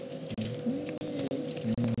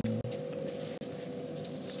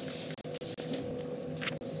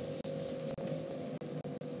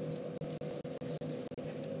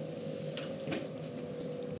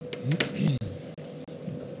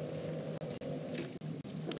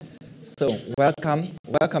So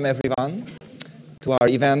welcome everyone to our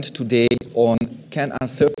event today on Can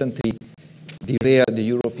Uncertainty Derail the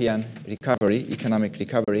European Economic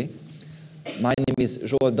Recovery? My name is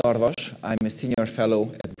Zsolt Darvas. I'm a senior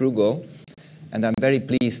fellow at Bruegel, and I'm very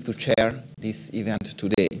pleased to chair this event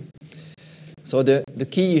today. So the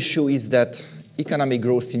key issue is that economic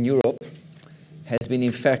growth in Europe has been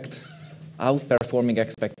in fact outperforming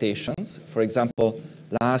expectations. For example,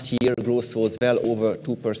 last year growth was well over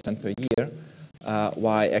 2% per year,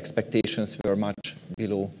 while expectations were much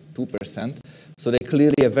below 2%. So there's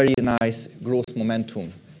clearly a very nice growth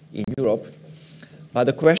momentum in Europe. But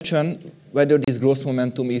the question whether this growth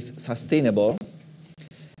momentum is sustainable,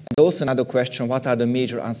 and also another question, what are the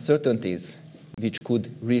major uncertainties which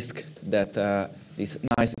could risk that this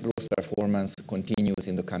nice growth performance continues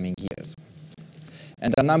in the coming years.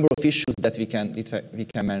 And there are a number of issues that we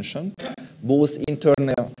can mention, both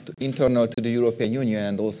internal to the European Union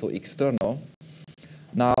and also external.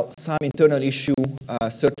 Now, some internal issue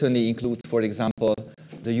certainly includes, for example,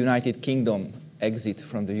 the United Kingdom exit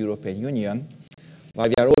from the European Union. While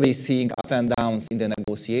we are always seeing up and downs in the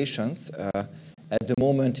negotiations, at the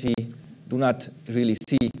moment we do not really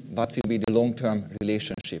see what will be the long-term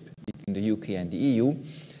relationship between the UK and the EU.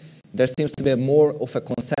 There seems to be more of a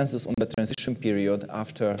consensus on the transition period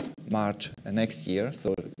after March next year,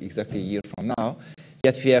 so exactly a year from now.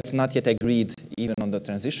 Yet we have not yet agreed even on the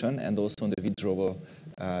transition and also on the withdrawal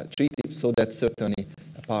treaty, so that's certainly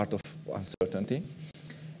a part of uncertainty.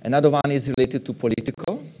 Another one is related to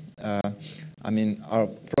political. Our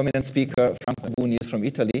prominent speaker, Franco Buni, is from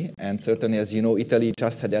Italy, and certainly, as you know, Italy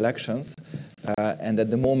just had elections, and at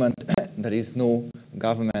the moment there is no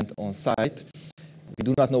government on site. We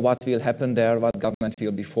do not know what will happen there, what government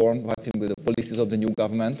will be formed, what will be the policies of the new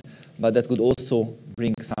government, but that could also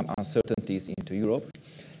bring some uncertainties into Europe.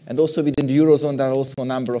 And also within the Eurozone, there are also a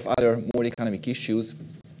number of other more economic issues,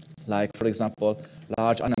 like, for example,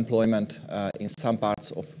 large unemployment in some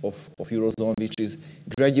parts of Eurozone, which is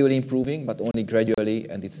gradually improving, but only gradually,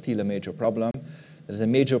 and it's still a major problem. There's a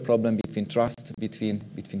major problem between trust between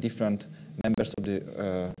different members of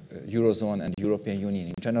the Eurozone and the European Union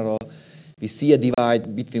in general. We see a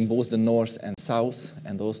divide between both the north and south,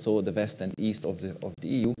 and also the west and east of the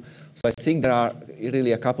EU. So I think there are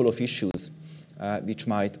really a couple of issues which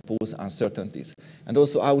might pose uncertainties. And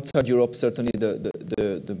also outside Europe, certainly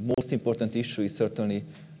the most important issue is certainly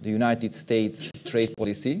the United States trade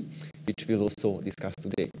policy, which we'll also discuss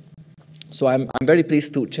today. So I'm very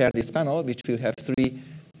pleased to chair this panel, which will have three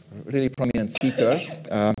really prominent speakers.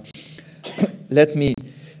 Let me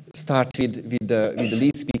start with the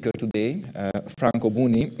lead speaker today, Franco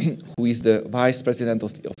Buni, who is the Vice President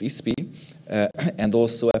of ISPI and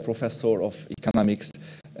also a Professor of Economics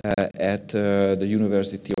at the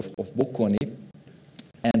University of Bocconi.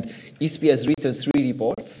 And ISPI has written three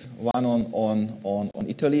reports, one on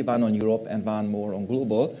Italy, one on Europe, and one more on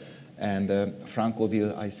global. And Franco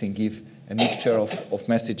will, I think, give a mixture of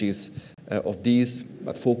messages of these,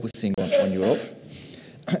 but focusing on Europe.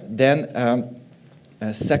 Then,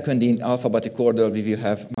 second in alphabetic order, we will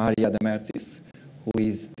have Maria de Mertis, who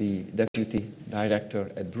is the Deputy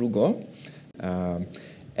Director at Bruegel.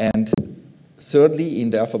 And thirdly, in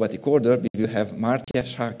the alphabetic order, we will have Martje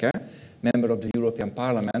Schaake, member of the European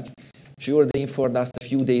Parliament. She already informed us a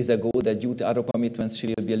few days ago that due to other commitments, she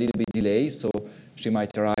will be a little bit delayed, so she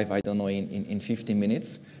might arrive, I don't know, in 15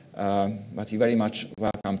 minutes. But we very much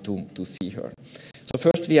welcome to see her. So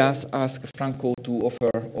first we ask Franco to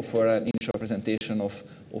offer an initial presentation of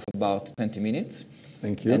about 20 minutes.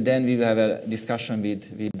 Thank you. And then we will have a discussion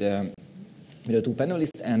with the two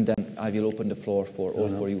panelists, and then I will open the floor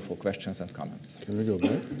for you for questions and comments. Can we go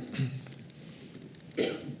back?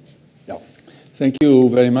 Yeah. Thank you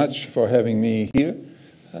very much for having me here.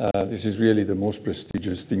 This is really the most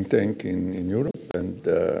prestigious think tank in Europe, and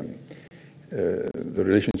the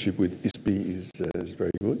relationship with ISPI is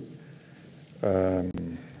very good.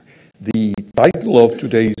 The title of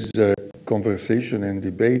today's conversation and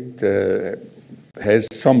debate has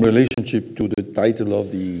some relationship to the title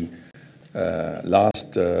of the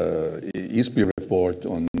last ISPI report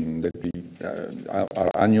our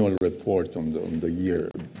annual report on the year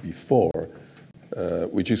before,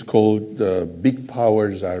 which is called "Big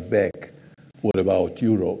Powers Are Back. What about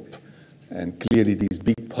Europe?" And clearly, these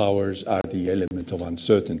big powers are the element of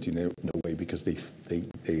uncertainty in a way, because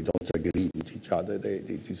they don't agree with each other.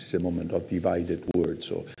 This is a moment of divided words.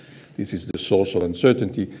 So this is the source of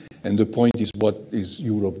uncertainty. And the point is, what is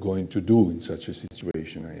Europe going to do in such a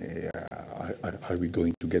situation? Are we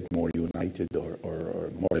going to get more united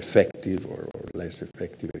or more effective or less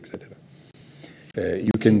effective, etc.?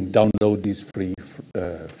 You can download this free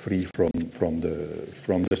from the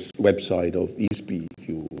website of ISPI if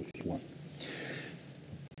you want.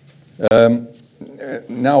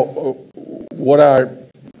 Now, what are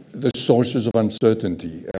the sources of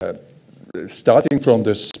uncertainty? Starting from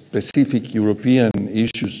the specific European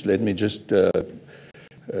issues, let me just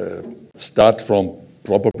start from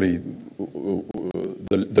probably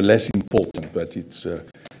the less important, but it's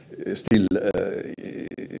still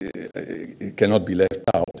it cannot be left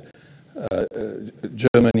out.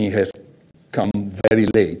 Germany has come very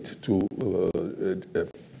late to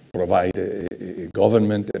provide a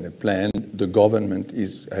government and a plan. The government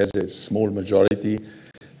has a small majority,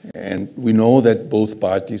 and we know that both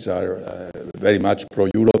parties are very much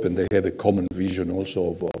pro-Europe, and they have a common vision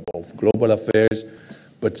also of global affairs,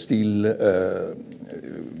 but still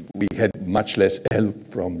we had much less help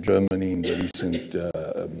from Germany in the recent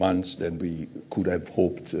months than we could have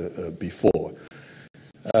hoped before.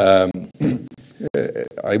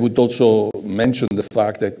 I would also mention the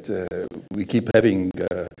fact that we keep having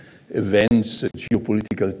events,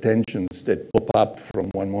 geopolitical tensions that pop up from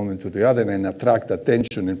one moment to the other and attract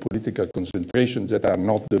attention and political concentrations that are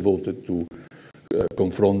not devoted to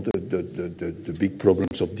confront the big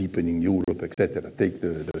problems of deepening Europe, etc. Take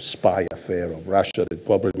the spy affair of Russia that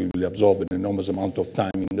probably will absorb an enormous amount of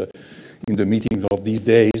time in the meeting of these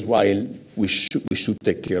days, while we should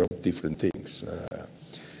take care of different things.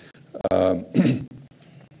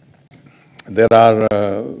 There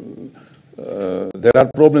are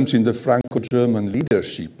problems in the Franco-German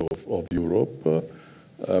leadership of Europe,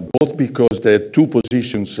 both because their two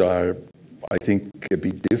positions are, I think, a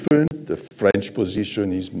bit different. The French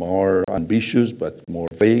position is more ambitious but more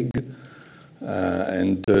vague,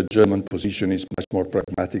 and the German position is much more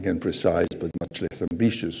pragmatic and precise but much less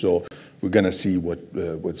ambitious. So we're going to see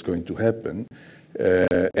what's going to happen.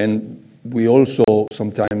 And we also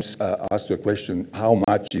sometimes ask the question, how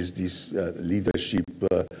much is this leadership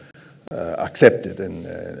accepted, and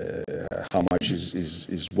how much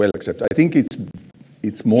is well accepted? I think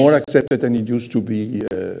it's more accepted than it used to be,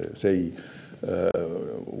 say,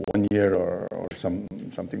 1 year or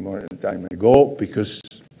something more time ago, because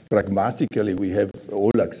pragmatically we have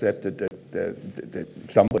all accepted that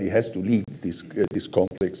somebody has to lead this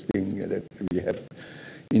complex thing that we have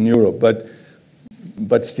in Europe.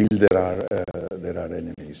 But still there are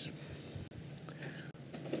enemies.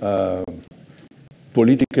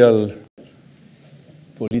 Political,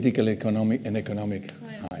 economic, and economic.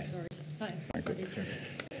 Hi. Sorry. Hi.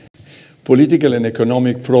 Political and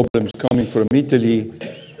economic problems coming from Italy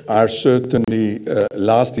are certainly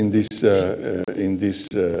last in this,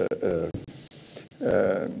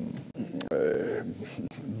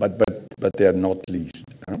 but they are not least.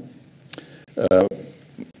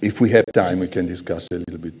 If we have time, we can discuss a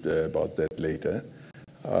little bit about that later.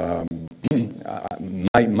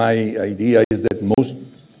 My idea is that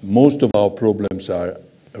most of our problems are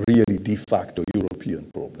really de facto European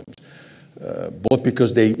problems, both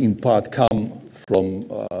because they in part come from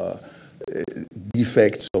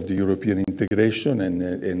defects of the European integration and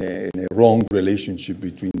a wrong relationship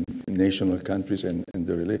between national countries and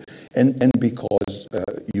because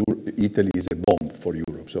Italy is a bomb for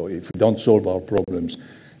Europe. So if we don't solve our problems,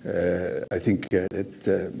 I think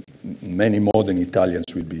that many more than Italians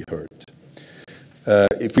will be hurt.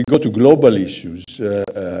 If we go to global issues,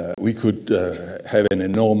 we could have an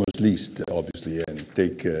enormous list, obviously, and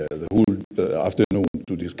take the whole afternoon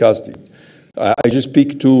to discuss it. I just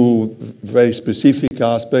pick two very specific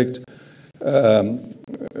aspects.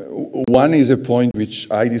 One is a point which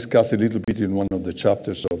I discuss a little bit in one of the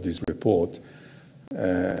chapters of this report,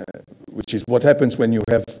 which is what happens when you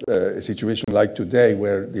have a situation like today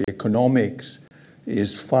where the economics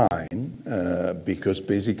is fine because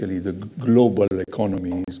basically the global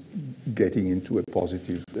economy is getting into a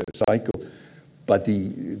positive cycle, but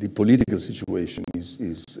the political situation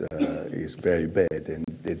is very bad, and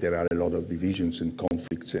there are a lot of divisions and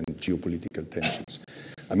conflicts and geopolitical tensions.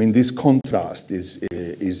 I mean, this contrast is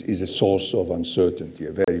a source of uncertainty,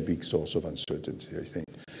 a very big source of uncertainty, I think.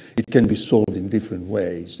 It can be solved in different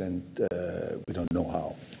ways, and we don't know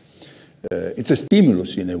how. It's a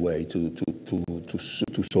stimulus in a way to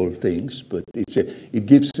solve things, but it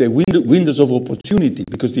gives a windows of opportunity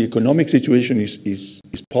because the economic situation is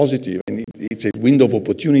positive, and it's a window of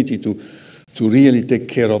opportunity to really take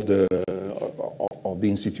care of the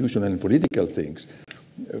institutional and political things,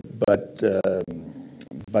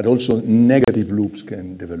 but also negative loops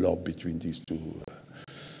can develop between these two.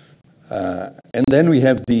 And then we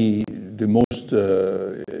have the most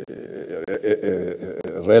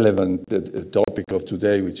relevant topic of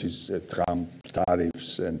today, which is Trump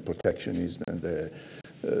tariffs and protectionism and the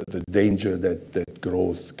danger that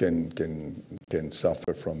growth can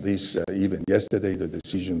suffer from this. Even yesterday, the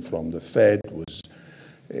decision from the Fed was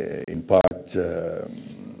in part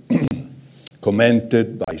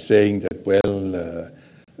commented by saying that, well,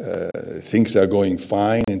 things are going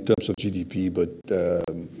fine in terms of GDP, but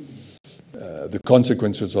the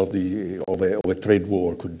consequences of a trade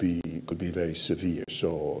war could be very severe.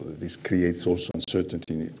 So this creates also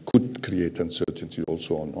uncertainty. It could create uncertainty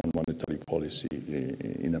also on monetary policy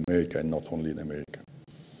in America, and not only in America.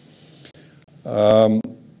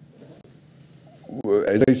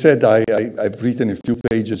 As I said, I've written a few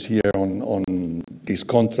pages here on this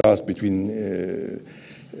contrast between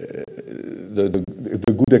the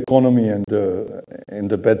good economy and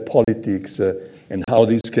the bad politics, and how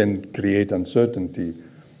this can create uncertainty.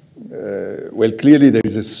 Well, clearly there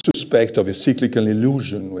is a suspect of a cyclical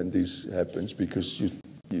illusion when this happens, because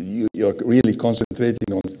you're really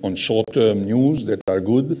concentrating on short-term news that are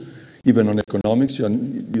good, even on economics.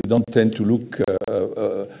 You don't tend to look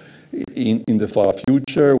in the far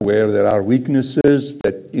future, where there are weaknesses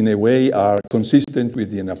that in a way are consistent with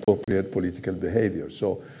the inappropriate political behavior.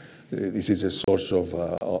 So this is a source of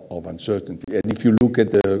uncertainty. And if you look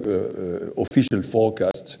at the official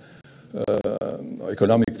forecasts,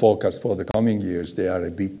 economic forecasts for the coming years, they are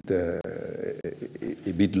a bit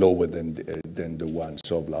lower than the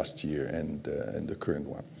ones of last year and the current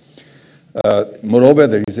one. Moreover,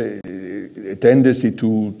 there is a tendency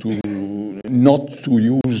to not to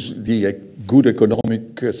use the good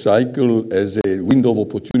economic cycle as a window of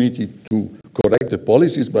opportunity to correct the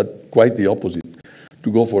policies, but quite the opposite,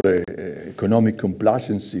 to go for an economic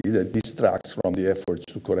complacency that distracts from the efforts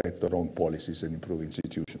to correct the wrong policies and improve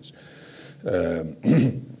institutions.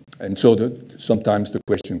 And so sometimes the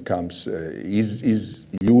question comes, is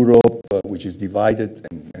Europe, which is divided,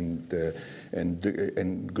 and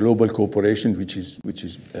global cooperation, which is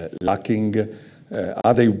lacking,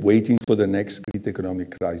 are they waiting for the next great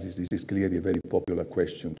economic crisis? This is clearly a very popular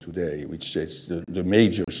question today, which is the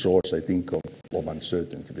major source, I think, of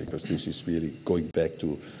uncertainty, because this is really going back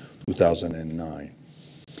to 2009.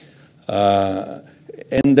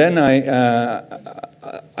 And then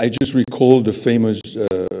I just recall the famous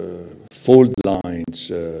fault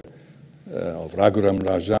lines of Raghuram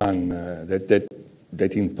Rajan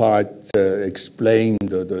that in part explain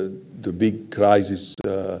the big crisis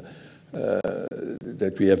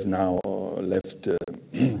that we have now left,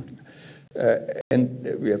 and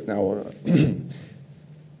we have now.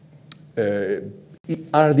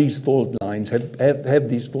 Are these fault lines, have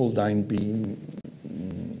these fault lines been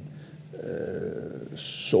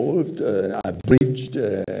solved, bridged,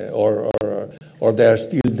 or they are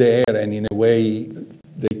still there, and in a way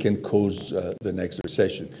they can cause the next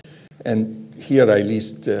recession? And here I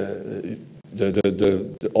list the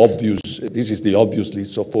obvious. This is the obvious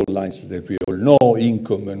list of fault lines that we all know: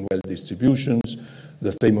 income and wealth distributions,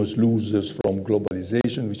 the famous losers from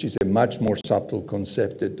globalization, which is a much more subtle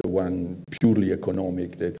concept than the one purely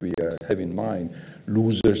economic that we have in mind.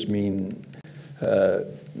 Losers mean,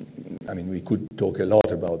 we could talk a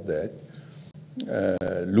lot about that.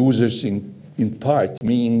 Losers in part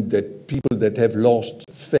mean that people that have lost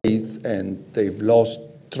faith and they've lost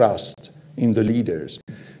trust in the leaders.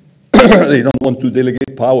 They don't want to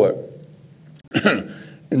delegate power.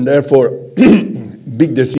 And therefore,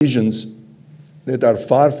 big decisions that are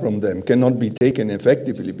far from them cannot be taken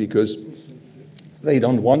effectively, because they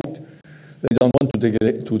don't want to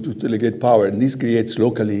delegate power. And this creates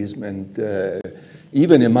localism, and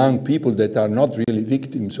even among people that are not really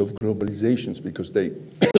victims of globalizations, because they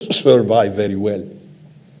survive very well.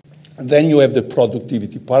 And then you have the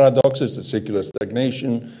productivity paradoxes, the secular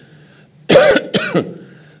stagnation.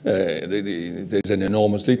 There's an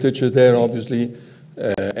enormous literature there, obviously,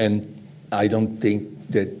 and I don't think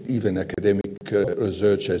that even academic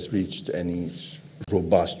research has reached any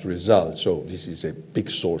robust results. So this is a big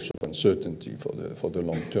source of uncertainty for the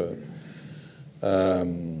long term.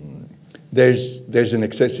 There's an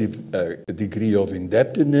excessive degree of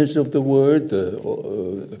indebtedness of the world,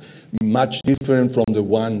 much different from the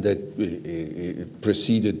one that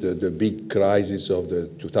preceded the big crisis of the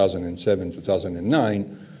 2007-2009,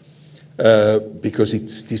 because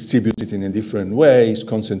it's distributed in a different way, it's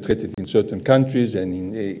concentrated in certain countries,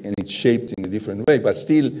 and it's shaped in a different way. But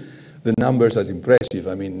still, the numbers are impressive.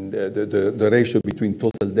 I mean, the ratio between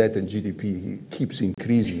total debt and GDP keeps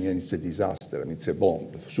increasing, and it's a disaster. I mean, it's a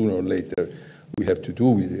bomb. Sooner or later, we have to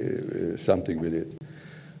do something with it.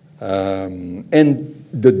 And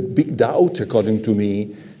the big doubt, according to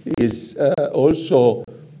me, is also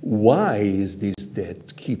why is this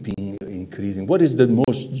debt keeping increasing? What is the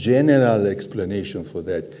most general explanation for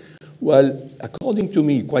that? Well, according to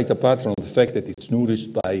me, quite apart from the fact that it's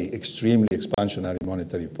nourished by extremely expansionary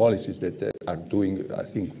monetary policies that are doing, I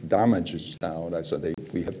think, damages now, right? So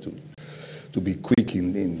we have to be quick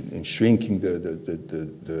in shrinking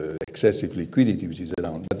the excessive liquidity which is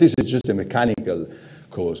around. But this is just a mechanical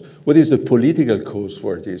cause. What is the political cause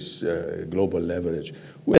for this global leverage?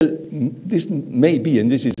 Well, this may be, and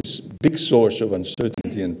this is a big source of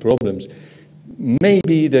uncertainty and problems,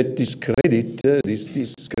 maybe that this credit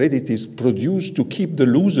is produced to keep the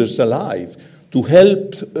losers alive, to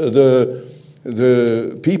help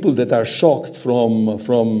the people that are shocked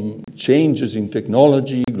from changes in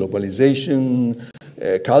technology, globalization,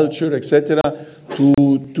 culture, etc.,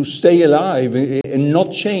 to stay alive and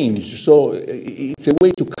not change. So it's a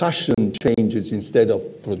way to cushion changes instead of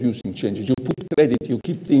producing changes. You put credit, you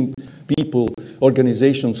keep people,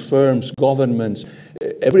 organizations, firms, governments,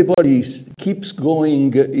 everybody keeps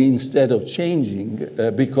going instead of changing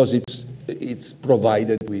because it's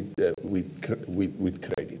provided with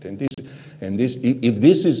credit. And this, if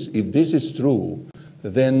this is true,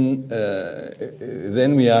 then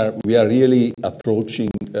we are really approaching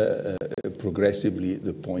progressively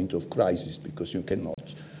the point of crisis, because you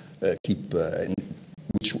cannot keep,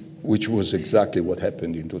 which was exactly what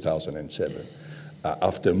happened in 2007.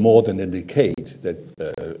 After more than a decade that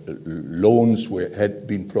loans had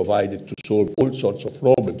been provided to solve all sorts of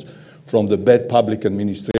problems, from the bad public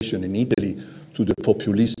administration in Italy to the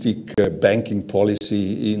populistic banking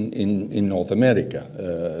policy in North America.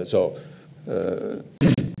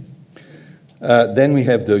 Then we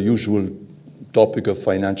have the usual topic of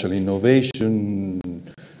financial innovation,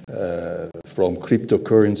 from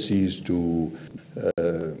cryptocurrencies to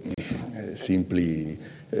simply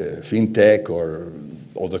fintech,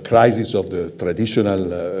 or the crisis of the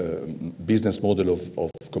traditional business model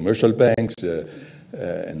of commercial banks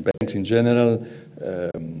and banks in general.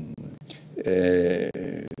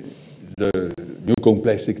 The new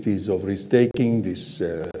complexities of risk-taking,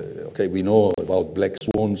 we know about black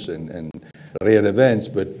swans and rare events,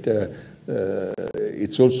 but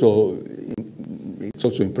it's also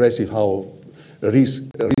impressive how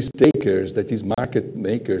risk-takers, that is market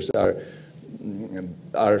makers,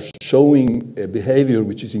 are showing a behavior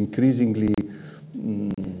which is increasingly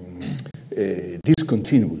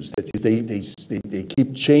discontinuous. That is, they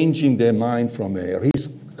keep changing their mind from a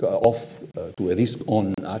risk-off to a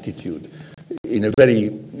risk-on attitude in a very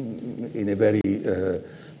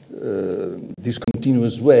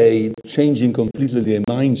discontinuous way, changing completely their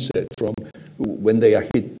mindset from when they are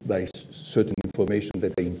hit by certain information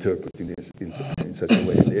that they interpret in such a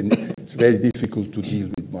way. And it's very difficult to deal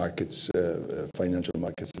with markets, financial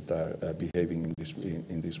markets that are behaving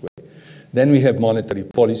in this way. Then we have monetary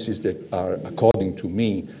policies that are, according to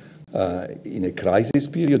me, in a crisis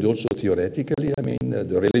period, also theoretically, I mean,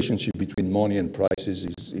 the relationship between money and prices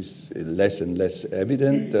is less and less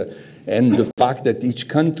evident. And the fact that each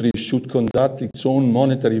country should conduct its own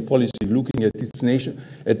monetary policy, looking at its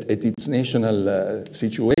national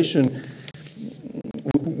situation,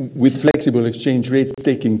 with flexible exchange rate,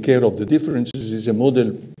 taking care of the differences, is a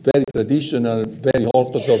model very traditional, very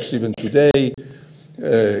orthodox even today.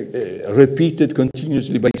 Repeated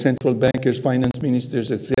continuously by central bankers, finance ministers,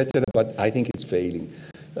 etc., but I think it's failing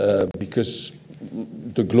because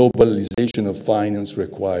the globalization of finance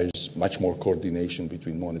requires much more coordination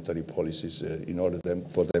between monetary policies in order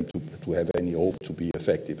for them to have any hope to be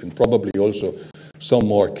effective, and probably also some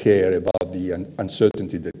more care about the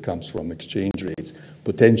uncertainty that comes from exchange rates,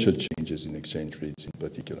 potential changes in exchange rates in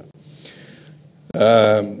particular.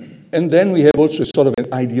 And then we have also sort of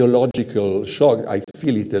an ideological shock. I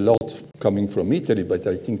feel it a lot coming from Italy, but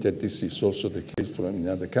I think that this is also the case in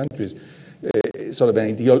other countries. Sort of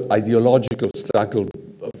an ideological struggle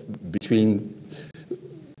between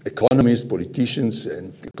economists, politicians,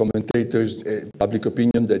 and commentators, public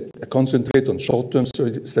opinion that concentrate on short-term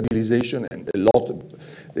stabilization and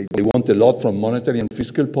they want a lot from monetary and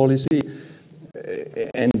fiscal policy,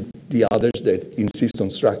 and the others that insist on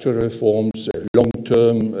structural reforms,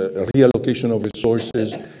 long-term reallocation of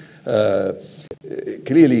resources.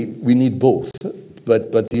 Clearly, we need both,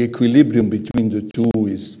 but the equilibrium between the two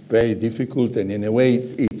is very difficult, and in a way,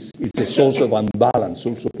 it's a source of unbalance,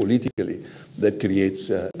 also politically, that creates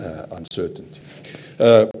uncertainty.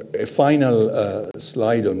 A final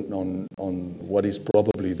slide on what is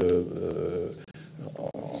probably the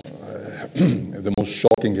most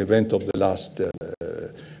shocking event of the last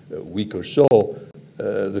week or so,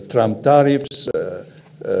 the Trump tariffs,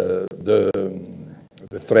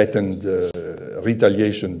 the threatened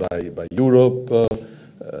retaliation by Europe,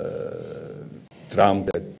 Trump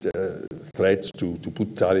that threats to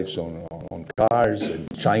put tariffs on cars, and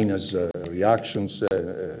China's reactions.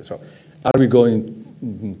 So are we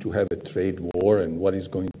going to have a trade war, and what is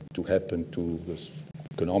going to happen to this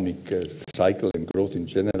economic cycle and growth in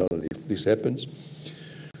general if this happens?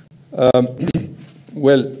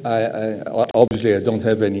 Well, obviously I don't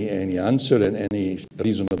have any answer and any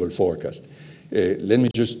reasonable forecast. Let me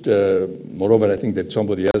just, moreover, I think that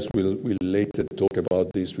somebody else will later talk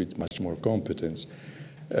about this with much more competence.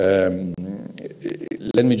 Let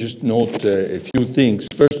me just note a few things.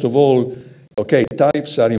 First of all, okay,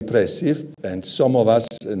 tariffs are impressive, and some of us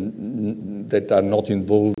that are not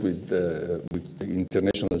involved with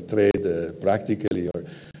international trade practically or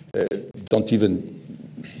don't even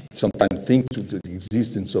sometimes think to the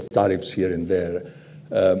existence of tariffs here and there.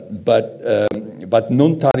 But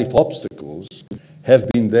non-tariff obstacles have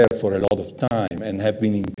been there for a lot of time and have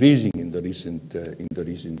been increasing in the recent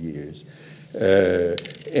years.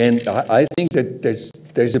 And I think that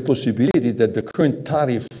there's a possibility that the current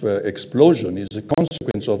tariff explosion is a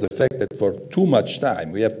consequence of the fact that for too much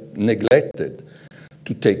time we have neglected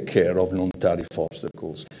to take care of non-tariff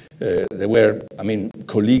obstacles. There were,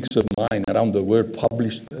 colleagues of mine around the world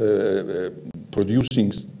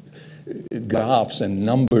producing graphs and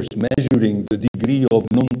numbers measuring the degree of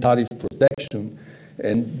non-tariff protection,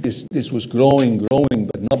 and this was growing,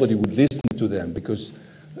 but nobody would listen to them because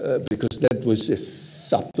that was a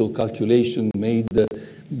subtle calculation made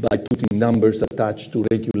by putting numbers attached to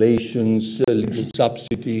regulations, little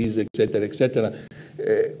subsidies, etc., etc.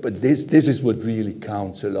 But this is what really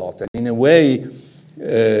counts a lot. And in a way,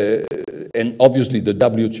 and obviously the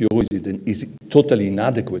WTO is totally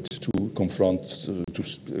inadequate to confront a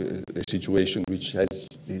situation which has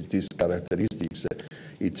these characteristics.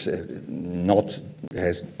 It's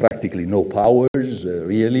has practically no powers,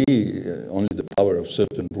 really, only the power of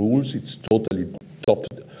certain rules. It's totally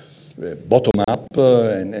bottom up,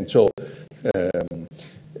 and so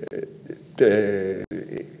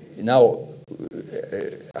now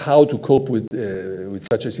how to cope with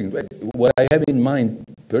such a thing. What I have in mind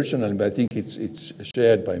personally, but I think it's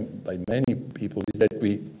shared by many people, is that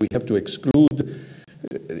we have to exclude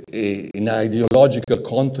an ideological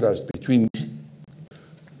contrast between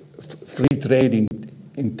free trade,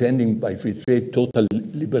 intending by free trade total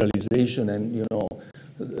liberalization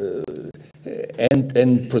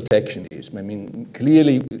and protectionism.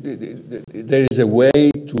 Clearly there is a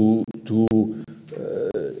way to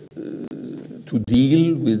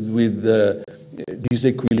deal with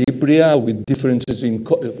disequilibria, with differences in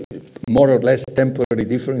more or less temporary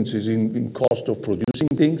differences in cost of producing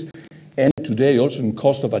things, and today also in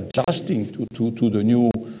cost of adjusting to the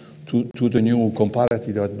new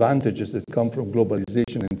comparative advantages that come from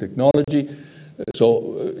globalization and technology.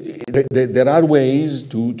 So there are ways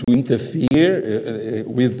to interfere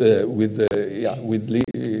with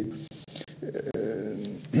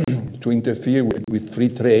free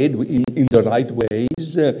trade in the right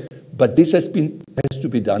ways, but this has to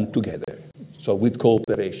be done together. So with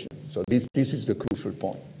cooperation. So this is the crucial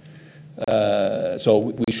point. So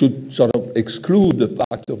we should sort of exclude the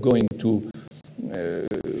fact of going to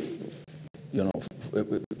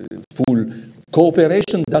full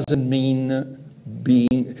cooperation. Doesn't mean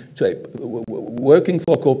working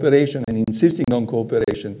for cooperation and insisting on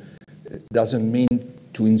cooperation doesn't mean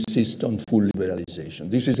to insist on full liberalization.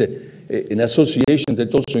 This is an association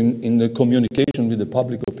that also in the communication with the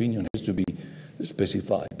public opinion has to be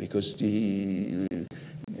specified, because for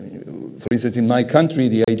instance, in my country,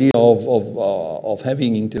 the idea of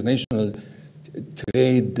having international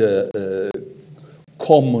trade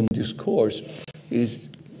common discourse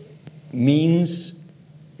means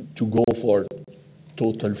to go for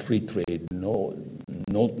total free trade, no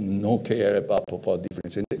care about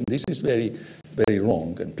difference. And this is very, very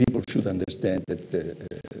wrong, and people should understand that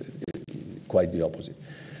quite the opposite.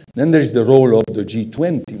 Then there is the role of the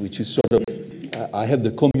G20, which is sort of, I have the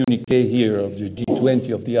communique here of the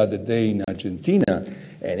G20 of the other day in Argentina,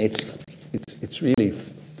 and it's really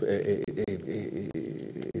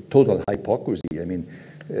a total hypocrisy.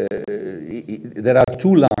 There are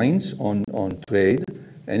two lines on trade,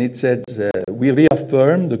 and it says, we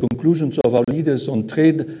reaffirm the conclusions of our leaders on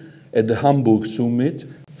trade at the Hamburg summit.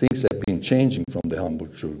 Things have been changing from the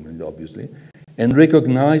Hamburg summit, obviously, and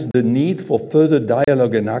recognize the need for further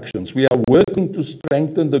dialogue and actions. We are working to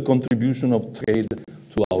strengthen the contribution of trade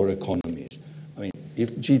to our economies.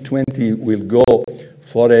 If G20 will go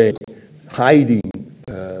for a hiding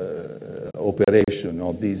operation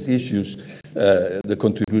of these issues, the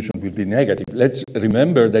contribution will be negative. Let's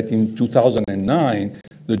remember that in 2009,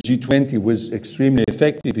 the G20 was extremely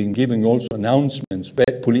effective in giving also announcements,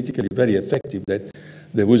 politically very effective, that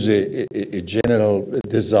there was a general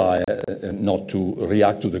desire not to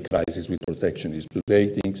react to the crisis with protectionism. Today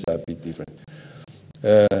things are a bit different.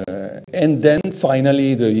 And then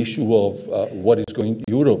finally the issue of what is going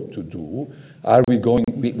Europe to do. Are we going,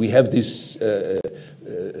 we have this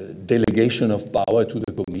delegation of power to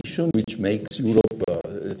the Commission, which makes Europe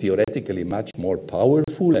theoretically much more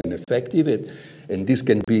powerful and effective, and this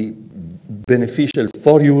can be beneficial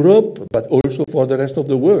for Europe, but also for the rest of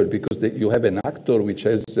the world, because you have an actor which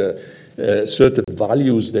has certain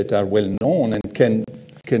values that are well known and can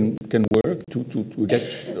work to get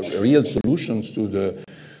real solutions to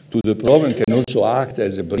the problem, can also act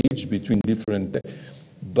as a bridge between different.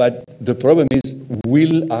 But the problem is,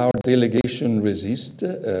 will our delegation resist,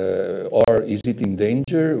 or is it in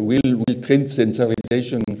danger? Will trade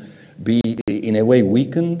centralization be in a way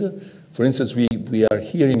weakened? For instance, we are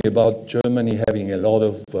hearing about Germany having a lot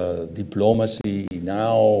of diplomacy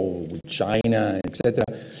now with China, etc.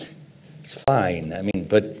 It's fine, I mean,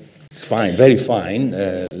 but it's fine, very fine.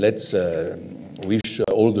 Let's wish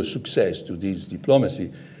all the success to this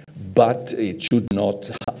diplomacy, but it should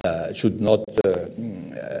not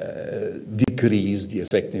decrease the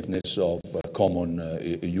effectiveness of common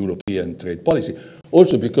European trade policy.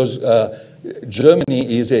 Also because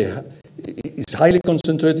Germany is highly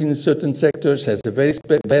concentrated in certain sectors, has a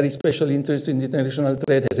very special interest in international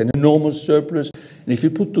trade, has an enormous surplus. And if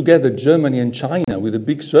you put together Germany and China with the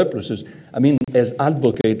big surpluses, I mean, as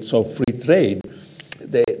advocates of free trade,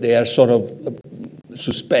 they are sort of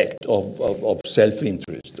suspect of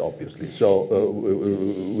self-interest, obviously. So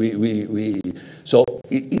so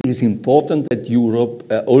it is important that Europe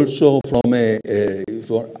also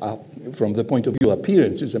from the point of view of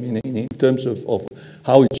appearances, I mean, in terms of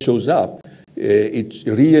how it shows up, it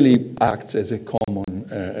really acts as a common.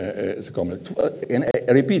 And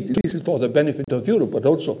I repeat, this is for the benefit of Europe, but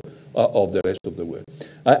also of the rest of the world.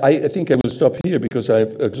 I think I will stop here because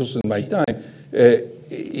I've exhausted my time.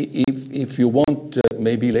 If you want,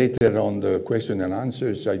 maybe later on the question and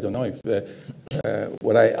answers, I don't know if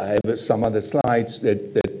I have some other slides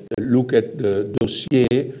that look at the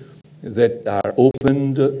dossier that are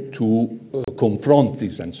opened to confront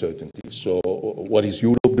these uncertainties. So what is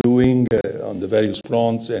Europe doing on the various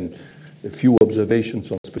fronts, and a few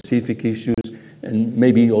observations on specific issues, and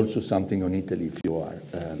maybe also something on Italy if you are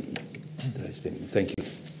interested. Thank you.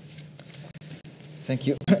 Thank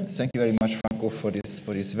you. Thank you very much, Franco, for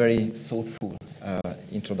this very thoughtful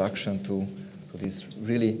introduction to these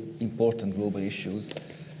really important global issues.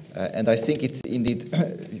 And I think it's indeed,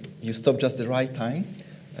 you stopped just the right time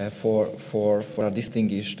for a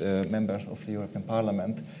distinguished member of the European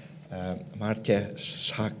Parliament, Martje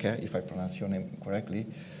Schaake, if I pronounce your name correctly.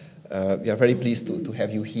 We are very pleased to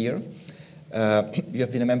have you here. You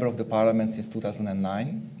have been a member of the Parliament since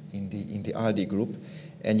 2009 in the ALDE group,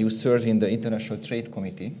 and you serve in the International Trade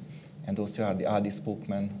Committee, and also are the ALDE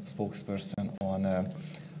spokesperson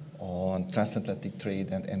on transatlantic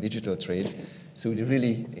trade and digital trade. So we're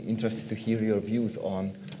really interested to hear your views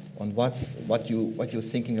on what you're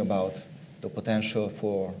thinking about the potential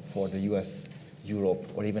for the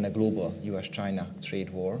US-Europe or even a global US-China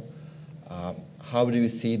trade war. How do you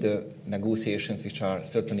see the negotiations which are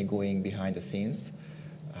certainly going behind the scenes?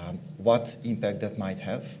 What impact that might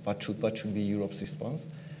have? What should be Europe's response?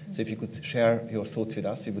 So if you could share your thoughts with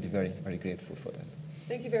us, we would be very, very grateful for that.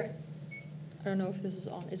 Thank you very much. I don't know if this is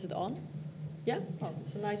on. Is it on? Yeah? Oh,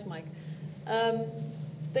 it's a nice mic.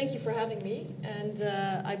 Thank you for having me, and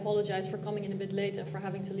I apologize for coming in a bit late and for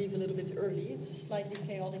having to leave a little bit early. It's slightly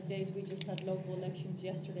chaotic days. We just had local elections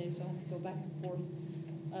yesterday, so I had to go back and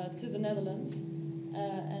forth to the Netherlands.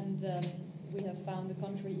 And we have found the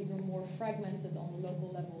country even more fragmented on the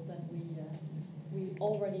local level than we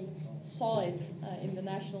already saw it in the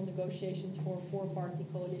national negotiations for a four-party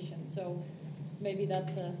coalition. So maybe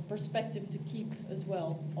that's a perspective to keep as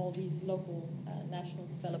well, all these local national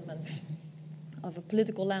developments of a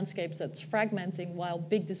political landscape that's fragmenting while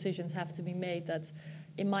big decisions have to be made that,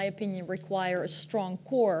 in my opinion, require a strong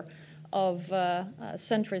core of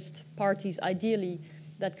centrist parties, ideally,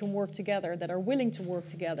 that can work together, that are willing to work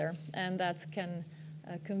together, and that can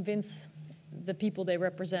convince the people they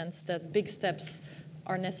represent that big steps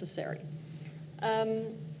are necessary.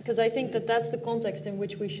 Because I think that that's the context in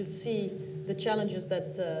which we should see the challenges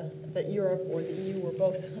that Europe or the EU or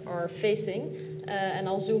both are facing. And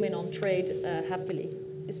I'll zoom in on trade happily.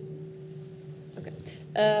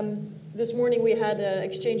 This morning we had an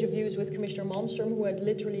exchange of views with Commissioner Malmström, who had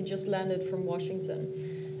literally just landed from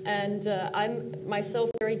Washington. And I'm myself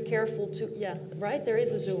very careful to, yeah, right? There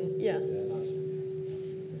is a Zoom, yeah.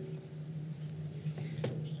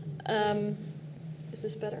 Is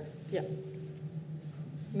this better? Yeah.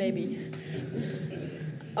 Maybe.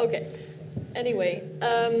 Okay. Anyway,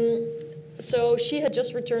 so she had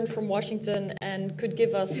just returned from Washington and could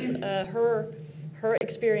give us her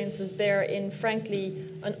experiences there in, frankly,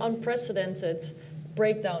 an unprecedented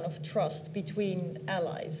breakdown of trust between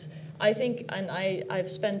allies. I think, and I've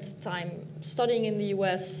spent time studying in the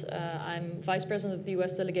US, I'm vice president of the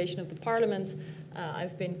US delegation of the parliament.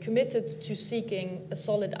 I've been committed to seeking a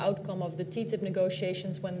solid outcome of the TTIP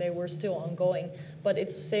negotiations when they were still ongoing, but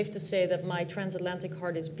it's safe to say that my transatlantic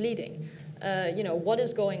heart is bleeding. What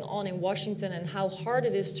is going on in Washington and how hard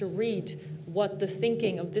it is to read what the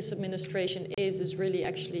thinking of this administration is really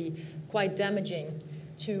actually quite damaging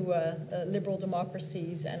to liberal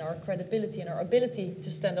democracies and our credibility and our ability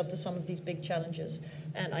to stand up to some of these big challenges.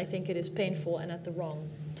 And I think it is painful and at the wrong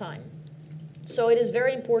time. So it is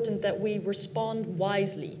very important that we respond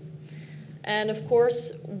wisely. And of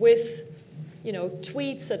course, with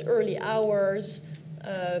tweets at early hours,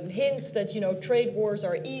 hints that trade wars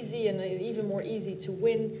are easy and even more easy to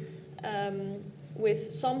win,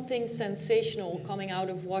 with something sensational coming out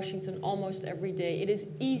of Washington almost every day, it is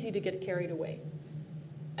easy to get carried away.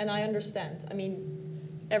 And I understand. I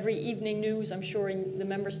mean, every evening news, I'm sure in the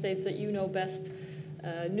member states that you know best,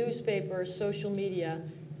 newspapers, social media,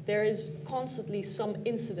 there is constantly some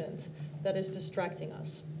incident that is distracting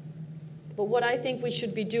us. But what I think we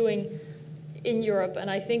should be doing in Europe, and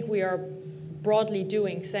I think we are broadly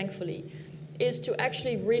doing, thankfully, is to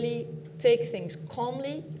actually really take things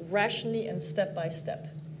calmly, rationally, and step by step.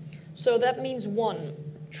 So that means, one,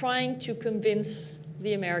 trying to convince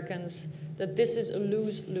the Americans that this is a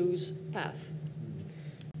lose-lose path.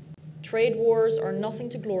 Trade wars are nothing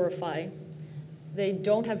to glorify. They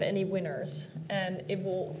don't have any winners, and it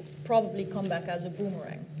will probably come back as a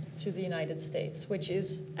boomerang to the United States, which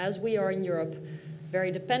is, as we are in Europe,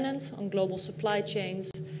 very dependent on global supply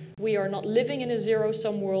chains. We are not living in a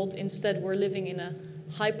zero-sum world. Instead, we're living in a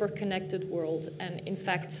hyper-connected world, and in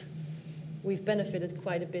fact, we've benefited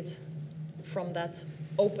quite a bit from that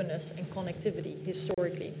openness and connectivity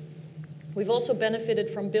historically. We've also benefited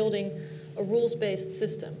from building a rules-based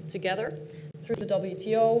system together through the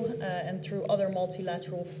WTO and through other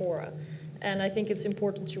multilateral fora. And I think it's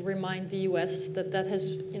important to remind the US that that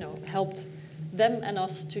has helped them and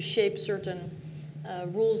us to shape certain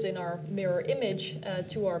rules in our mirror image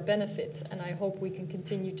to our benefit. And I hope we can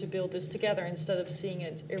continue to build this together instead of seeing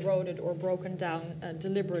it eroded or broken down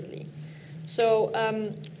deliberately. So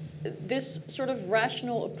this sort of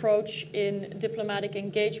rational approach in diplomatic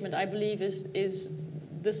engagement, I believe, is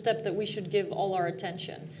the step that we should give all our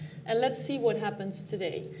attention. And let's see what happens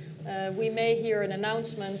today. We may hear an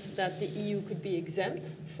announcement that the EU could be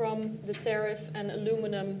exempt from the tariffs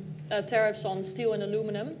on steel and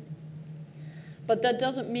aluminum. But that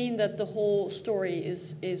doesn't mean that the whole story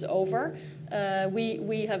is over.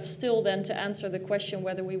 We have still then to answer the question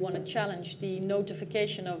whether we want to challenge the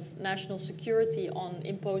notification of national security on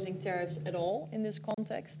imposing tariffs at all in this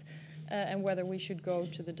context, and whether we should go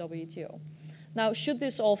to the WTO. Now, should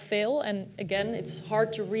this all fail, and again, it's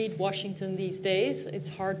hard to read Washington these days. It's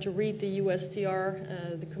hard to read the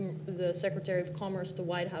USTR, the Secretary of Commerce, the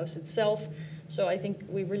White House itself. So I think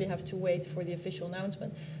we really have to wait for the official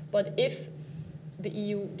announcement. But if the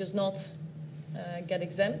EU does not get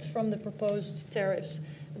exempt from the proposed tariffs,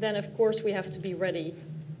 then of course we have to be ready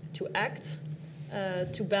to act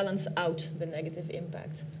to balance out the negative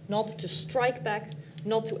impact. Not to strike back,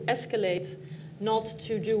 not to escalate, not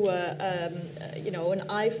to do an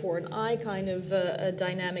eye for an eye kind of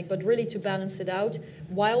dynamic, but really to balance it out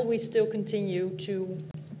while we still continue to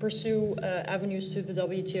pursue avenues to the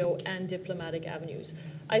WTO and diplomatic avenues.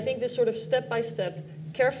 I think this sort of step-by-step,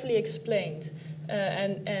 carefully explained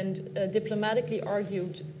and diplomatically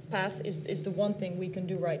argued path is the one thing we can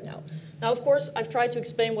do right now. Now, of course, I've tried to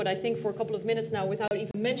explain what I think for a couple of minutes now without even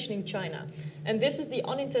mentioning China. And this is the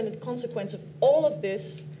unintended consequence of all of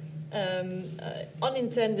this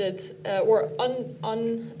unintended or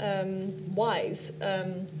unwise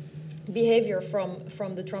behavior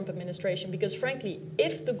from the Trump administration. Because frankly,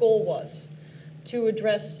 if the goal was to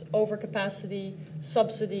address overcapacity,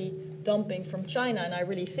 subsidy, dumping from China, and I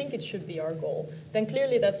really think it should be our goal, then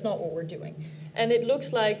clearly that's not what we're doing. And it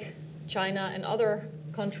looks like China and other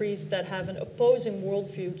countries that have an opposing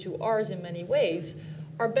worldview to ours in many ways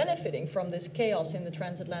are benefiting from this chaos in the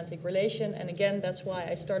transatlantic relation. And again, that's why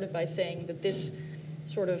I started by saying that this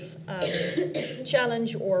sort of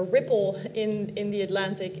challenge or ripple in the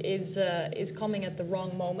Atlantic is coming at the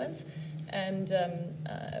wrong moment. And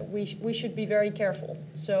we should be very careful.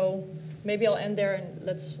 So maybe I'll end there and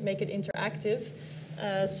let's make it interactive.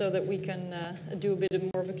 so that we can do a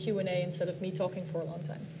bit more of a Q&A instead of me talking for a long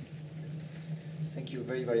time. Thank you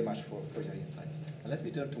very, very much for your insights. And let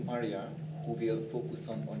me turn to Maria, who will focus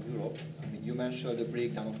on Europe. I mean, you mentioned the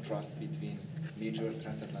breakdown of trust between major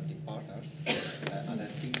transatlantic partners, and I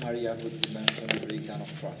think Maria would mention the breakdown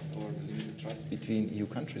of trust or the limited trust between EU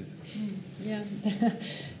countries. Yeah,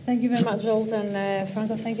 thank you very much, Zsolt, and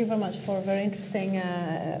Franco, thank you very much for a very interesting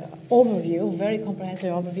overview, very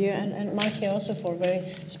comprehensive overview, and Markie also for very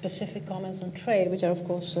specific comments on trade, which are of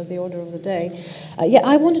course the order of the day. Yeah,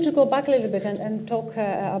 I wanted to go back a little bit and talk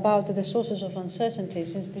about the sources of uncertainty,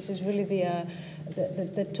 since this is really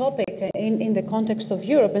the topic in the context of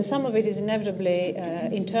Europe, and some of it is inevitably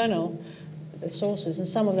internal sources, and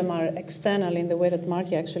some of them are external in the way that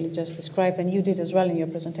Markie actually just described, and you did as well in your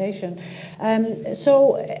presentation.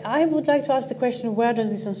 So I would like to ask the question, where does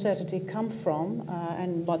this uncertainty come from,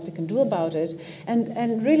 and what we can do about it?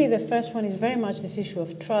 And really the first one is very much this issue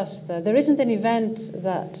of trust. There isn't an event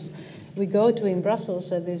that we go to in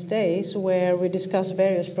Brussels these days where we discuss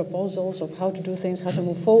various proposals of how to do things, how to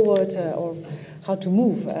move forward, or how to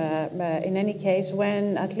move. In any case,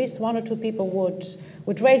 when at least one or two people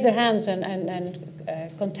would raise their hands and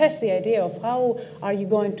contest the idea of how are you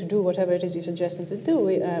going to do whatever it is you're suggesting to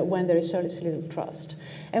do when there is so little trust.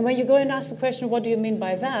 And when you go and ask the question, what do you mean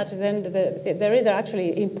by that, then there are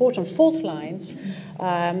actually important fault lines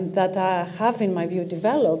that have, in my view,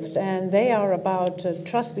 developed, and they are about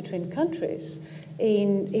trust between countries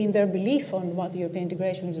in their belief on what European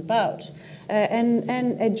integration is about,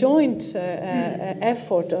 and a joint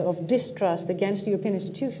effort of distrust against European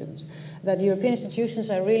institutions, that the European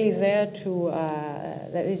institutions are really there to,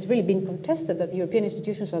 that is really being contested, that the European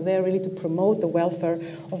institutions are there really to promote the welfare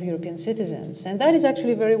of European citizens. And that is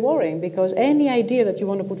actually very worrying, because any idea that you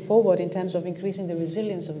want to put forward in terms of increasing the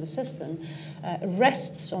resilience of the system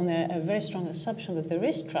rests on a very strong assumption that there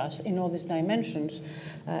is trust in all these dimensions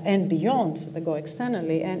and beyond that go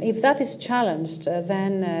externally. And if that is challenged,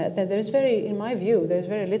 then there is in my view, there's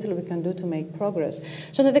very little we can do to make progress.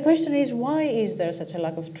 So the question is, why is there such a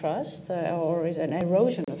lack of trust, or is an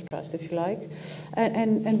erosion of trust, if you like,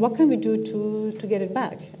 and what can we do to get it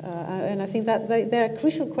back? And I think that there are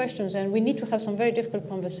crucial questions, and we need to have some very difficult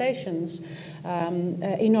conversations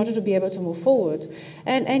in order to be able to move forward.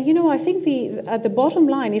 And you know, I think at the bottom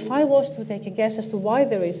line, if I was to take a guess as to why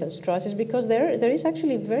there is such trust, is because there is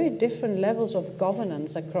actually very different levels of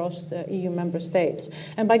governance across the EU member states.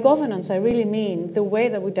 And by governance, I really mean the way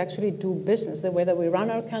that we actually do business, the way that we run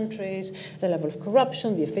our countries, the level of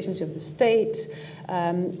corruption, the efficiency of the state,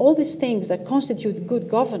 all these things that constitute good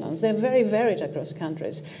governance. They're very varied across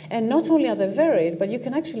countries. And not only are they varied, but you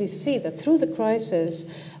can actually see that through the crisis,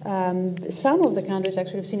 some of the countries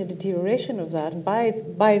actually have seen a deterioration of that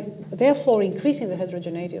by therefore increasing the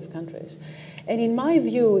heterogeneity of countries. And in my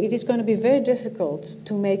view, it is going to be very difficult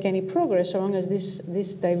to make any progress so long as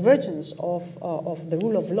this divergence of the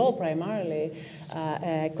rule of law primarily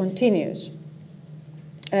continues.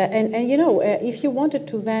 And you know, if you wanted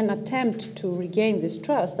to then attempt to regain this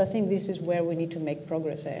trust, I think this is where we need to make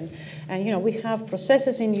progress in. And you know, we have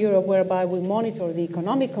processes in Europe whereby we monitor the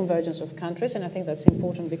economic convergence of countries, and I think that's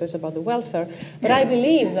important because it's about the welfare. But I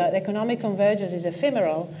believe that economic convergence is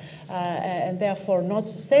ephemeral and therefore not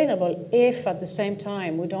sustainable if at the same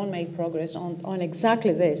time we don't make progress on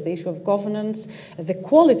exactly this, the issue of governance, the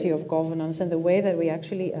quality of governance, and the way that we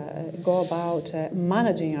actually go about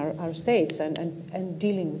managing our states and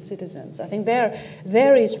dealing with citizens. I think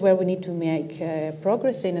there is where we need to make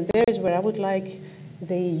progress in, and there is where I would like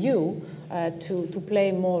the EU to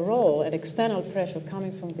play more role, and external pressure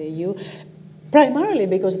coming from the EU, primarily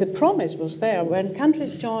because the promise was there. When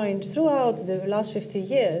countries joined throughout the last 50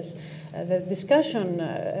 years, the discussion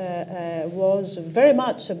was very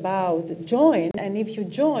much about join, and if you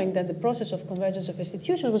join, then the process of convergence of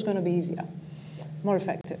institutions was going to be easier, more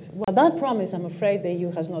effective. Well, that promise, I'm afraid, the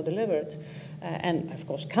EU has not delivered. And of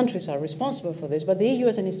course, countries are responsible for this, but the EU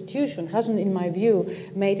as an institution hasn't, in my view,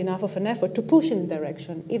 made enough of an effort to push in the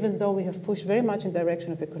direction. Even though we have pushed very much in the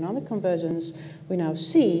direction of economic convergence, we now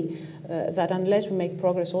see that unless we make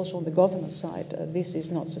progress also on the governance side, this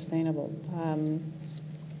is not sustainable.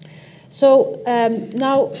 So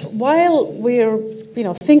now, while we're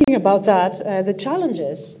thinking about that, the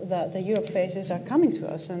challenges that Europe faces are coming to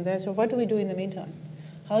us, and so what do we do in the meantime?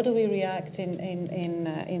 How do we react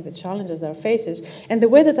in the challenges that our faces? And the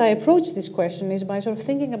way that I approach this question is by sort of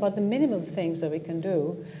thinking about the minimum things that we can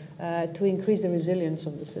do to increase the resilience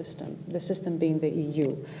of the system being the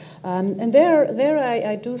EU. And there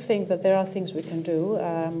I do think that there are things we can do.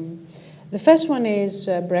 The first one is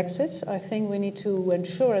Brexit. I think we need to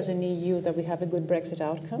ensure as an EU that we have a good Brexit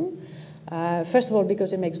outcome. First of all,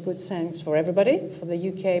 because it makes good sense for everybody, for the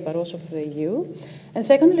UK, but also for the EU. And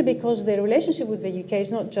secondly, because the relationship with the UK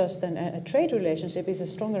is not just a trade relationship, it's a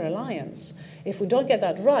stronger alliance. If we don't get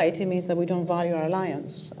that right, it means that we don't value our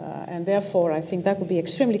alliance. And therefore, I think that would be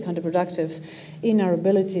extremely counterproductive in our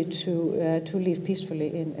ability to live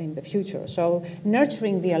peacefully in the future. So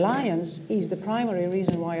nurturing the alliance is the primary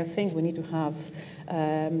reason why I think we need to have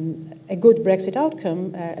a good Brexit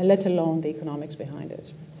outcome, let alone the economics behind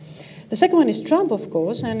it. The second one is Trump, of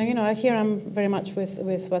course, and here I'm very much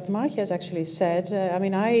with what Mark has actually said.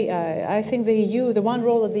 I think the EU, the one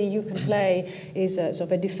role that the EU can play is sort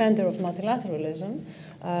of a defender of multilateralism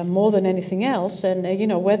more than anything else. And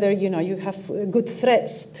whether you have good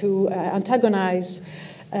threats to antagonize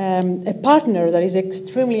a partner that is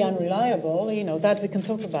extremely unreliable, that we can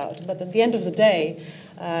talk about. But at the end of the day,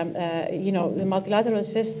 the multilateral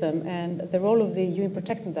system and the role of the EU in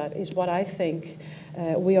protecting that is what I think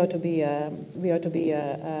we ought to be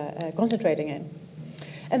concentrating in.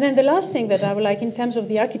 And then the last thing that I would like in terms of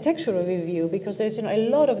the architectural review, because there's a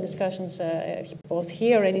lot of discussions both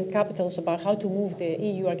here and in capitals about how to move the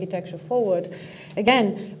EU architecture forward,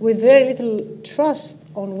 again, with very little trust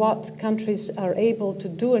on what countries are able to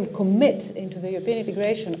do and commit into the European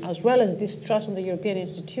integration, as well as distrust on the European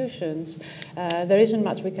institutions, there isn't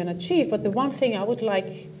much we can achieve. But the one thing I would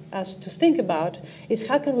like us to think about is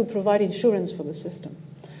how can we provide insurance for the system?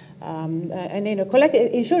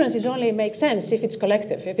 Insurance is only makes sense if it's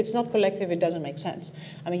collective. If it's not collective, it doesn't make sense.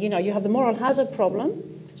 You have the moral hazard problem,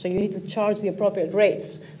 so you need to charge the appropriate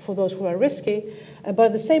rates for those who are risky. But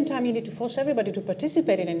at the same time, you need to force everybody to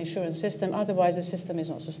participate in an insurance system, otherwise the system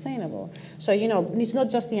is not sustainable. So, it's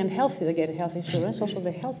not just the unhealthy that get health insurance, also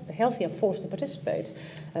the healthy are forced to participate.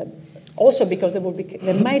 Also because they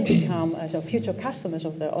might become future customers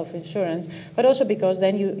of insurance, but also because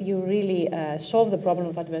then you really solve the problem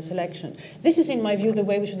of adverse selection. This is, in my view, the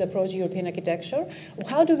way we should approach European architecture.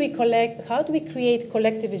 How do we create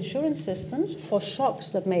collective insurance systems for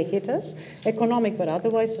shocks that may hit us, economic but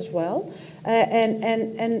otherwise as well, and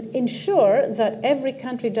ensure that every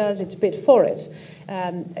country does its bit for it.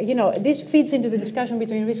 This feeds into the discussion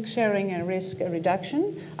between risk sharing and risk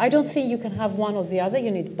reduction. I don't think you can have one or the other.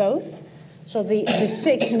 You need both. So the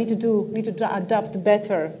sick need to adapt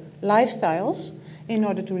better lifestyles in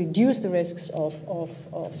order to reduce the risks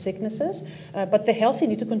of sicknesses. But the healthy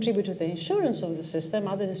need to contribute to the insurance of the system,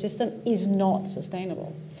 otherwise the system is not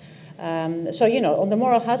sustainable. On the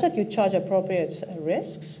moral hazard, you charge appropriate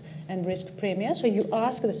risks and risk premia. So you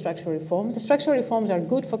ask the structural reforms. The structural reforms are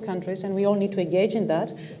good for countries, and we all need to engage in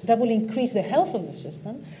that. That will increase the health of the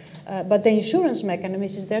system. But the insurance mechanism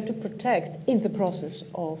is there to protect in the process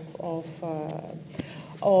of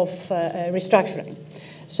restructuring.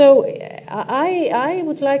 So I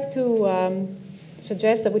would like to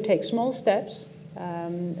suggest that we take small steps,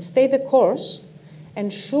 stay the course,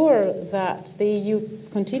 ensure that the EU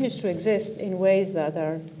continues to exist in ways that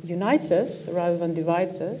unites us rather than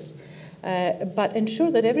divides us, but ensure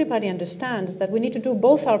that everybody understands that we need to do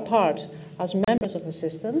both our part as members of the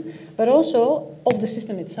system, but also of the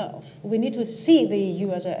system itself. We need to see the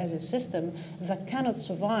EU as a system that cannot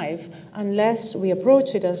survive unless we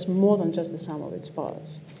approach it as more than just the sum of its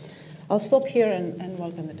parts. I'll stop here and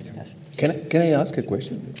welcome the discussion. Can I ask a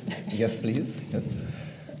question? Yes, please. Yes.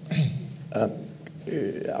 I'm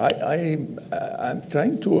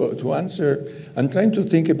trying to answer. I'm trying to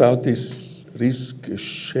think about this risk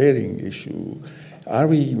sharing issue. Are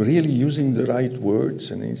we really using the right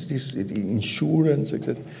words? And is this insurance,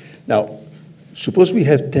 etc.? Now, suppose we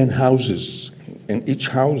have 10 houses, and each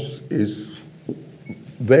house is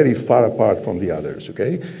very far apart from the others.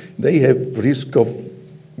 Okay, they have risk of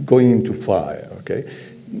going into fire. Okay,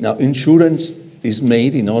 now insurance is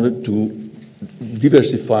made in order to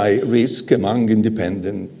diversify risk among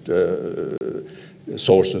independent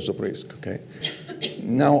sources of risk. Okay.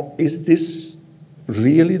 Now, is this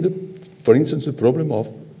really for instance, the problem of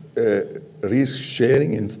risk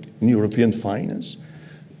sharing in European finance?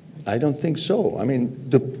 I don't think so. I mean,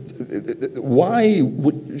 why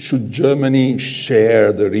should Germany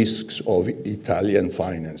share the risks of Italian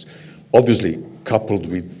finance? Obviously, coupled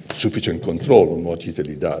with sufficient control on what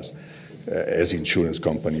Italy does, as insurance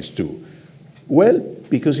companies do. Well,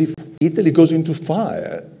 because if Italy goes into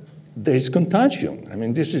fire, there is contagion. I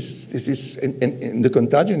mean, this is, and the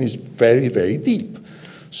contagion is very, very deep.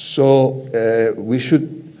 So we should,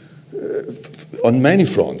 on many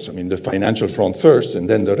fronts, I mean, the financial front first and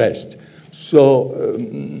then the rest. So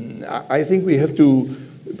I think we have to,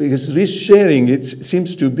 because risk sharing, it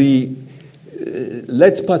seems to be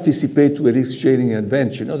let's participate to a risk-sharing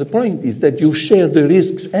adventure. No, the point is that you share the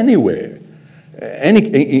risks anywhere,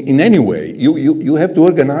 in any way. You have to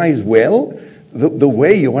organize well the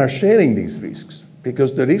way you are sharing these risks,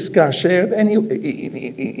 because the risks are shared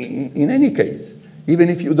in any case, even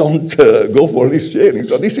if you don't go for risk sharing.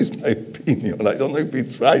 So this is my opinion. I don't know if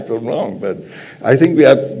it's right or wrong, but I think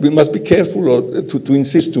we must be careful to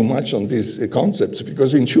insist too much on these concepts,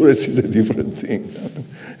 because insurance is a different thing.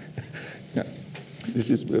 Yeah. This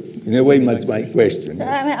is, in a way, my question.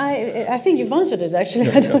 Yes. I think you've answered it, actually.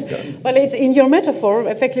 Well, it's in your metaphor,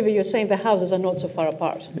 effectively, you're saying the houses are not so far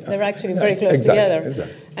apart. Yeah. They're actually very close together.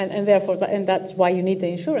 Exactly. And therefore, that's why you need the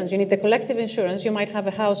insurance. You need the collective insurance. You might have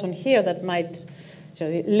a house on here that might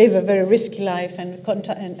live a very risky life and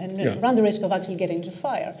run the risk of actually getting into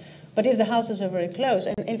fire. But if the houses are very close,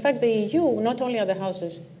 and in fact the EU, not only are the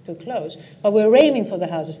houses too close, but we're aiming for the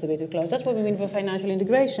houses to be too close. That's what we mean for financial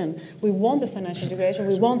integration. We want the financial integration,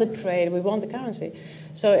 we want the trade, we want the currency.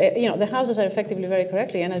 So, the houses are effectively very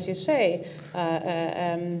correctly, and as you say,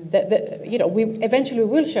 we eventually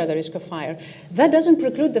will share the risk of fire. That doesn't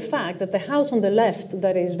preclude the fact that the house on the left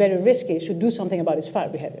that is very risky should do something about its fire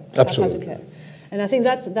behavior. Absolutely. And I think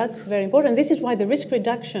that's very important. This is why the risk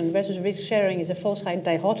reduction versus risk sharing is a false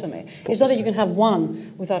dichotomy. It's not that you can have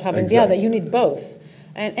one without having the other. You need both.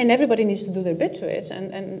 And everybody needs to do their bit to it.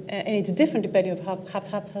 And it's different depending on how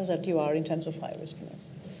haphazard you are in terms of fire riskiness.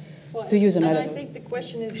 Well, to use a metaphor. And I think the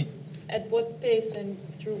question is, at what pace and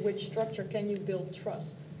through which structure can you build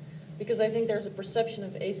trust? Because I think there's a perception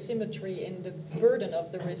of asymmetry in the burden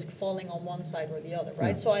of the risk falling on one side or the other, right?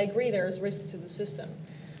 Yeah. So I agree there is risk to the system.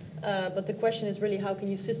 But the question is really, how can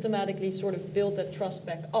you systematically sort of build that trust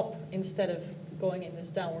back up instead of going in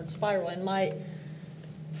this downward spiral? And my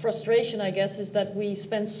frustration, I guess, is that we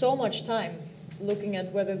spend so much time looking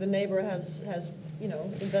at whether the neighbor has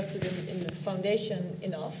invested in the foundation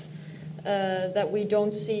enough that we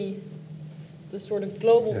don't see the sort of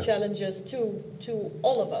global challenges to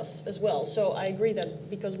all of us as well. So I agree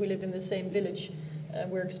that because we live in the same village,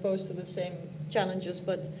 we're exposed to the same challenges,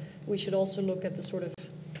 but we should also look at the sort of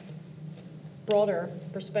broader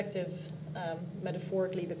perspective,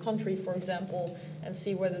 metaphorically, the country, for example, and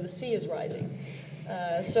see whether the sea is rising.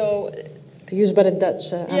 To use better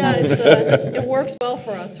Dutch. It works well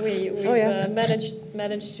for us. We've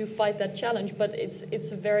managed to fight that challenge, but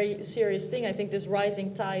it's a very serious thing. I think this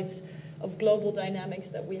rising tides of global dynamics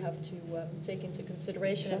that we have to take into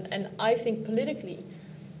consideration. Sure. And I think politically,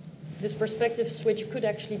 this perspective switch could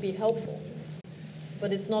actually be helpful.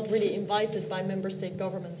 But it's not really invited by member state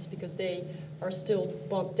governments because they are still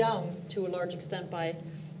bogged down to a large extent by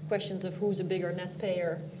questions of who's a bigger net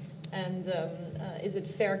payer and is it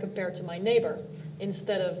fair compared to my neighbor,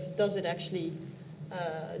 instead of does it actually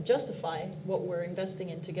justify what we're investing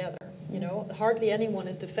in together. Hardly anyone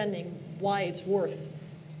is defending why it's worth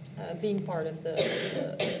being part of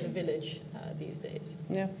the village these days.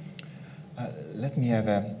 Yeah. Let me have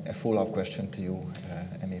a follow-up question to you,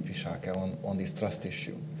 MEP Schaake, on this trust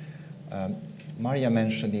issue. Maria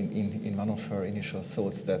mentioned in one of her initial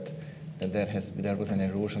thoughts that there was an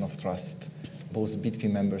erosion of trust, both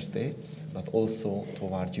between member states, but also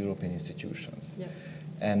toward European institutions. Yeah.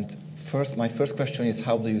 And my first question is,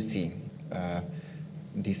 how do you see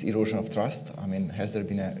this erosion of trust? I mean, has there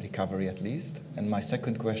been a recovery at least? And my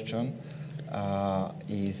second question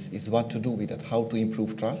is what to do with it, how to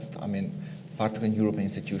improve trust. I mean, particularly in European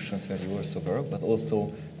institutions where you also work, but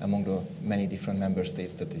also among the many different member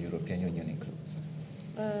states that the European Union includes.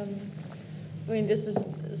 This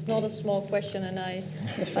is not a small question, and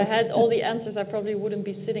if I had all the answers, I probably wouldn't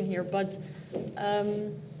be sitting here, but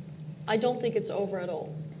I don't think it's over at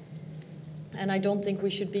all. And I don't think we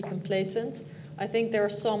should be complacent. I think there are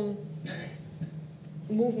some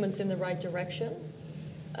movements in the right direction.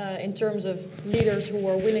 In terms of leaders who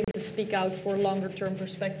are willing to speak out for longer-term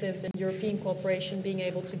perspectives and European cooperation being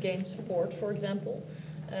able to gain support, for example,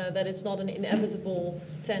 that it's not an inevitable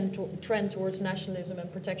trend towards nationalism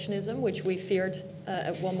and protectionism, which we feared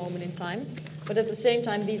at one moment in time. But at the same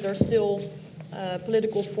time, these are still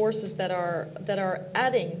political forces that are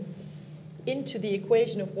adding into the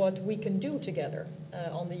equation of what we can do together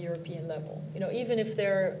on the European level. Even if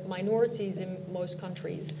they're minorities in most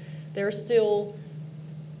countries, they're still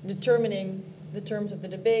determining the terms of the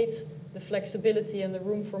debate, the flexibility and the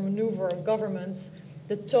room for maneuver of governments,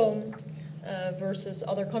 the tone versus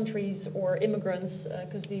other countries or immigrants,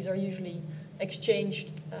 because these are usually exchanged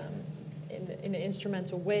in an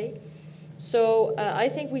instrumental way. So I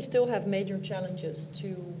think we still have major challenges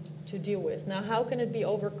to deal with. Now, how can it be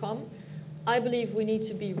overcome? I believe we need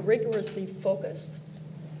to be rigorously focused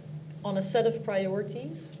on a set of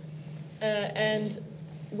priorities And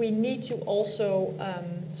we need to also,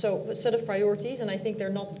 so a set of priorities, and I think they're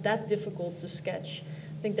not that difficult to sketch.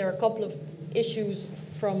 I think there are a couple of issues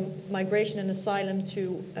from migration and asylum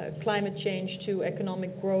to climate change to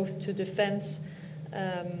economic growth to defense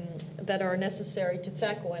that are necessary to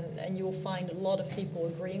tackle, and you'll find a lot of people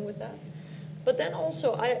agreeing with that. But then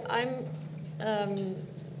also I'm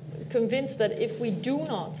convinced that if we do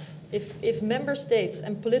not, if member states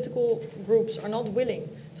and political groups are not willing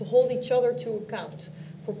to hold each other to account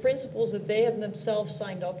for principles that they have themselves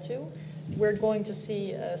signed up to, we're going to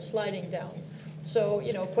see sliding down. So,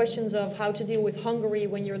 questions of how to deal with Hungary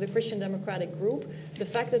when you're the Christian Democratic group, the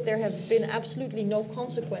fact that there have been absolutely no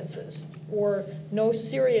consequences or no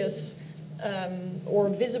serious or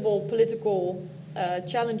visible political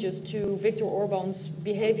challenges to Viktor Orban's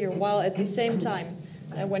behavior, while at the same time,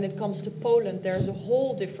 when it comes to Poland, there's a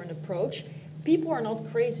whole different approach. People are not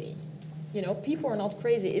crazy. People are not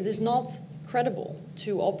crazy. It is not credible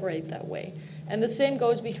to operate that way. And the same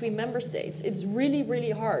goes between member states. It's really,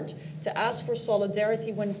 really hard to ask for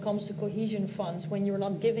solidarity when it comes to cohesion funds, when you're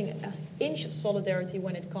not giving an inch of solidarity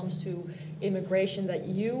when it comes to immigration that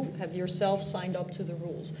you have yourself signed up to the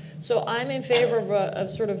rules. So I'm in favor of a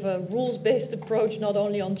sort of a rules-based approach, not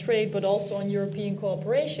only on trade, but also on European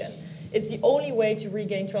cooperation. It's the only way to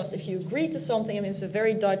regain trust. If you agree to something, I mean, it's a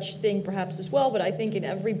very Dutch thing perhaps as well, but I think in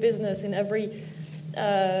every business, in every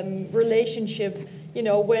relationship,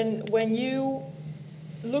 when you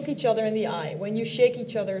look each other in the eye, when you shake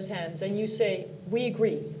each other's hands and you say, we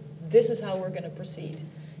agree, this is how we're going to proceed,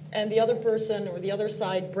 and the other person or the other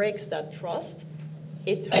side breaks that trust,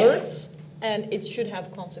 it hurts and it should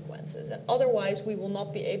have consequences. And otherwise, we will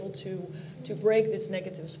not be able to break this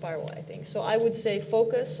negative spiral, I think. So I would say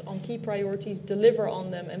focus on key priorities, deliver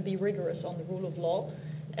on them, and be rigorous on the rule of law.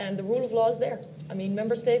 And the rule of law is there. I mean,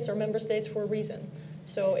 member states are member states for a reason.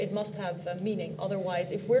 So it must have meaning.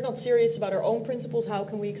 Otherwise, if we're not serious about our own principles, how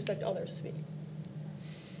can we expect others to be?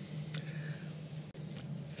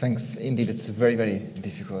 Thanks. Indeed, it's a very, very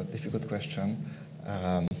difficult question.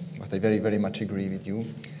 But I very, very much agree with you.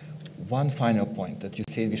 One final point that you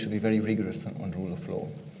said we should be very rigorous on rule of law.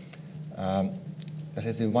 There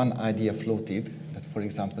has been one idea floated that, for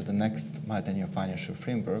example, the next multi-annual financial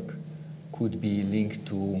framework could be linked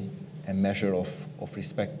to a measure of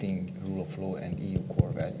respecting rule of law and EU core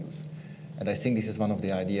values. And I think this is one of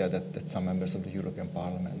the ideas that some members of the European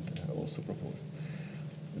Parliament also proposed.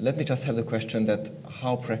 Let me just have the question that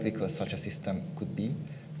how practical such a system could be.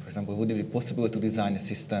 For example, would it be possible to design a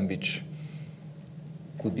system which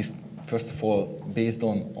could be, first of all, based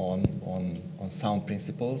on sound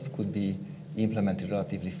principles, could be implemented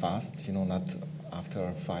relatively fast, not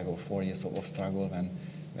after 5 or 4 years of struggle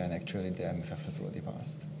when actually the MFF has already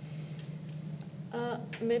passed?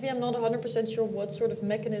 Maybe I'm not 100% sure what sort of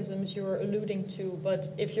mechanisms you're alluding to, but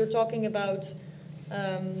if you're talking about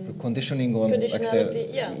so conditioning on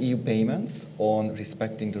yeah. EU payments on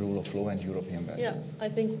respecting the rule of law and European values. Yeah, I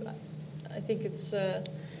think it's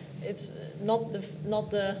not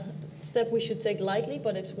the step we should take lightly,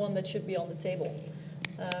 but it's one that should be on the table.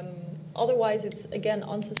 Otherwise, it's again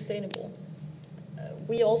unsustainable.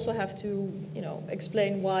 We also have to,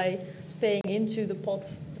 explain why paying into the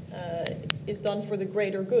pot is done for the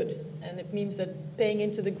greater good, and it means that paying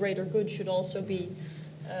into the greater good should also be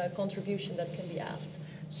a contribution that can be asked.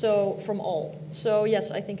 So from all. So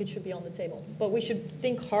yes, I think it should be on the table, but we should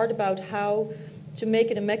think hard about how to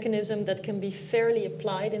make it a mechanism that can be fairly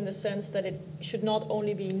applied in the sense that it should not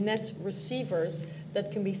only be net receivers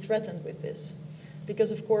that can be threatened with this.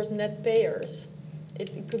 Because, of course, net payers,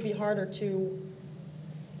 it could be harder to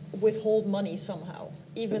withhold money somehow,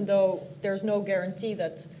 even though there's no guarantee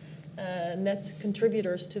that net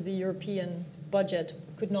contributors to the European budget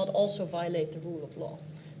could not also violate the rule of law.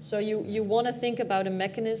 So you want to think about a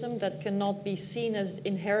mechanism that cannot be seen as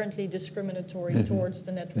inherently discriminatory towards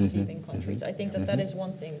the net receiving countries. I think that is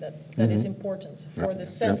one thing that is important for the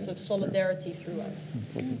sense of solidarity throughout.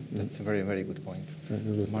 That's a very, very good point.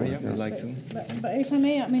 Maria, would you like to? But if I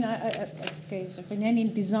may, okay, so for any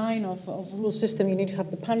design of rule system, you need to have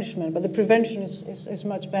the punishment, but the prevention is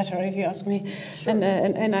much better, if you ask me. Sure.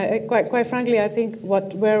 And I, quite frankly, I think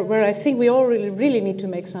where I think we all really need to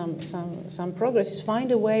make some progress is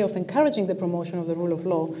find a way of encouraging the promotion of the rule of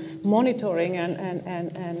law, monitoring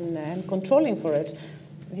and controlling for it.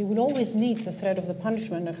 You would always need the threat of the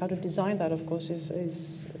punishment, and how to design that, of course,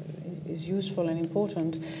 is is useful and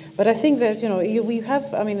important. But I think that, we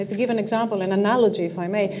have, to give an example, an analogy, if I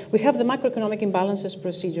may, we have the macroeconomic imbalances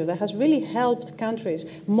procedure that has really helped countries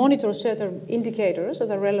monitor certain indicators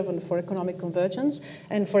that are relevant for economic convergence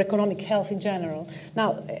and for economic health in general.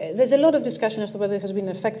 Now, there's a lot of discussion as to whether it has been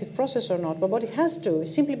an effective process or not, but what it has to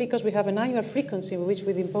is simply because we have an annual frequency with which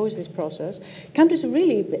we impose this process, countries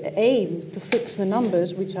really aim to fix the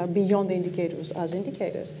numbers which are beyond the indicators as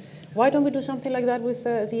indicated. Why don't we do something like that with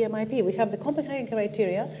the MIP? We have the Copenhagen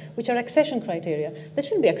criteria, which are accession criteria. There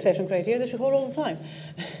shouldn't be accession criteria, they should hold all the time.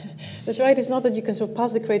 That's right, it's not that you can sort of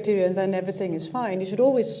pass the criteria and then everything is fine. You should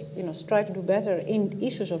always strive to do better in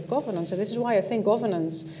issues of governance. And this is why I think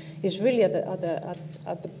governance is really at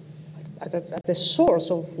the source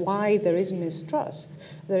of why there is mistrust.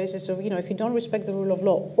 There is this, if you don't respect the rule of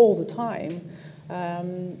law all the time,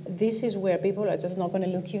 this is where people are just not going to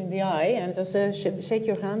look you in the eye and just shake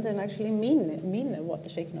your hand and actually mean what the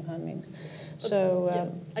shaking of hand means. So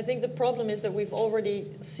I think the problem is that we've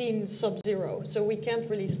already seen sub-zero, so we can't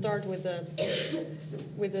really start with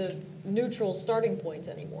a neutral starting point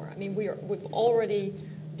anymore. I mean, we've already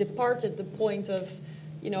departed the point of,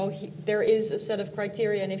 there is a set of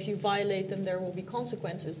criteria, and if you violate them, there will be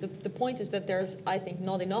consequences. The point is that there's, I think,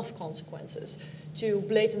 not enough consequences to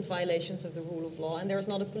blatant violations of the rule of law, and there's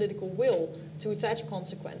not a political will to attach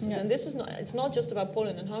consequences. Yeah. And it's not just about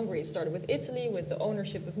Poland and Hungary. It started with Italy, with the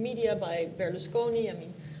ownership of media by Berlusconi. I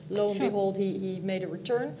mean, lo and behold, he made a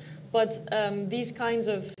return. But these kinds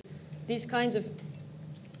of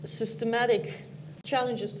systematic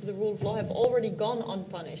challenges to the rule of law have already gone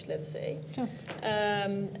unpunished, let's say. Sure.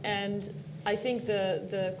 And I think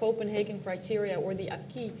the Copenhagen criteria or the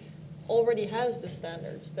acquis already has the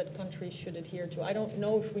standards that countries should adhere to. I don't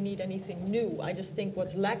know if we need anything new. I just think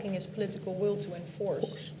what's lacking is political will to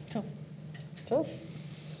enforce. Sure. Sure.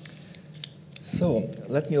 So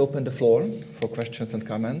let me open the floor for questions and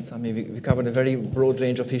comments. I mean, we covered a very broad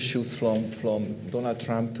range of issues from Donald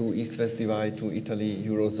Trump to East-West divide to Italy,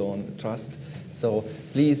 Eurozone, trust. So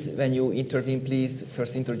please, when you intervene, please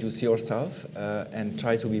first introduce yourself and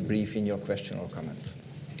try to be brief in your question or comment.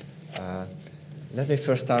 Let me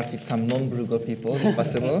first start with some non-Bruegel people, if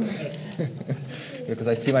possible, because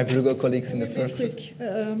I see my Bruegel colleagues in the first. Quick.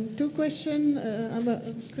 Two questions.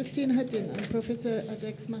 I'm Christine Hattin. I'm professor at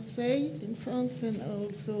Aix-Marseille in France, and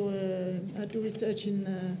also I do research in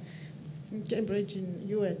Cambridge in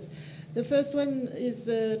US. The first one is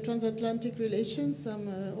transatlantic relations.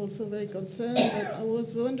 I'm also very concerned, but I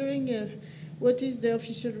was wondering what is the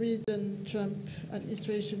official reason Trump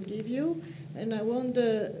administration gave you? And I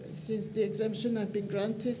wonder, since the exemption have been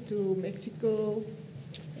granted to Mexico,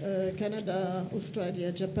 Canada,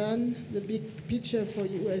 Australia, Japan, the big picture for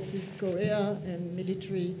US is Korea and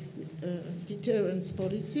military deterrence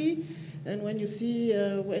policy. And when you see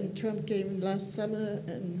when Trump came last summer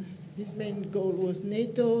and his main goal was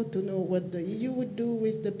NATO, to know what the EU would do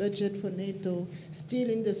with the budget for NATO. Steel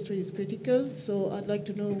industry is critical, so I'd like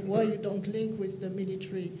to know why you don't link with the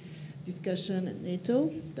military discussion at NATO.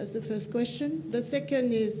 That's the first question. The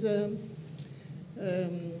second is,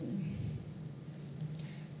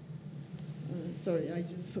 sorry, I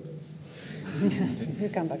just forgot. You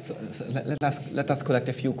come back. So let us collect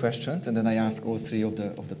a few questions, and then I ask all three of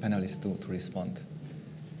the panelists to respond.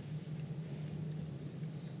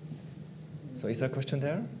 So is there a question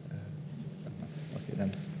there? Okay,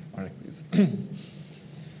 then Marek, please.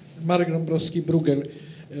 Marek Dąbrowski, Bruegel.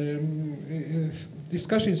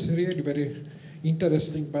 Discussion is really very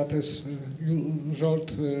interesting, but as you,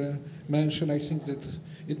 Zsolt, mentioned, I think that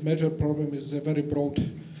its major problem is a very broad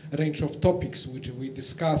range of topics which we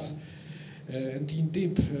discuss. And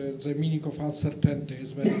indeed, the meaning of uncertainty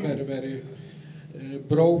is very, very, very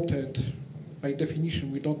broad, and by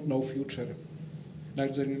definition, we don't know future.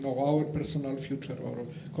 Neither our personal future or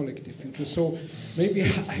collective future. So maybe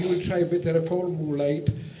I will try a bit to reformulate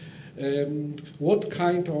what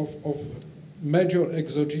kind of major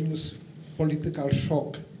exogenous political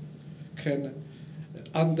shock can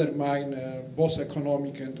undermine both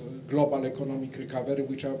economic and global economic recovery,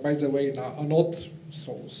 which are, by the way, are not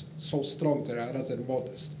so strong, they are rather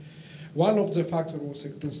modest. One of the factors was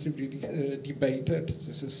extensively debated.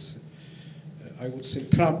 This is, I would say,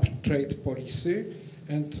 Trump trade policy,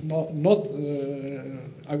 and not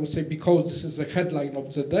I would say because this is the headline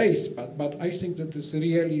of the days, but I think that this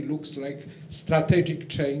really looks like strategic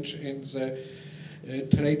change in the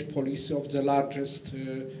trade policy of the largest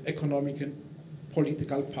economic and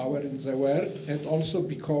political power in the world, and also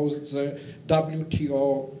because the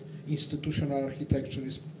WTO institutional architecture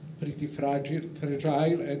is pretty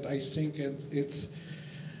fragile, and I think its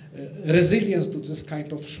resilience to this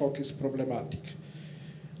kind of shock is problematic.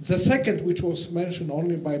 The second, which was mentioned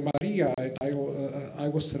only by Maria, and I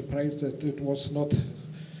was surprised that it was not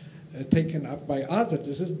taken up by others.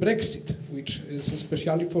 This is Brexit, which is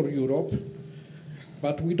especially for Europe.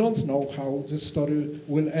 But we don't know how this story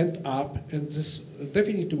will end up, and this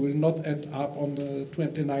definitely will not end up on the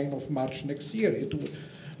 29th of March next year. It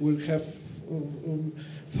will have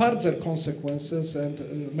further consequences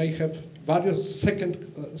and may have various second,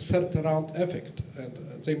 third round effect, and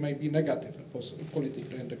they may be negative,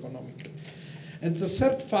 politically and economically. And the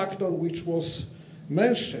third factor, which was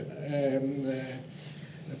mentioned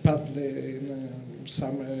partly in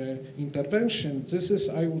some intervention, this is,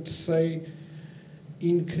 I would say,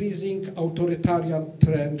 increasing authoritarian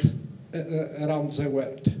trend around the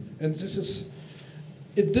world. And this is,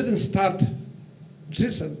 it didn't start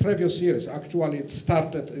this and previous years. Actually, it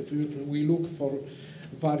started, if we look for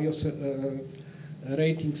various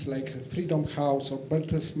ratings like Freedom House or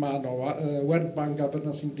Bertelsmann or World Bank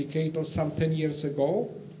Governance Indicator some 10 years ago.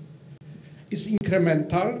 It's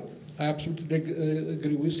incremental. I absolutely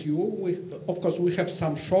agree with you. Of course, we have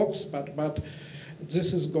some shocks, but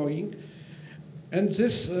this is going. And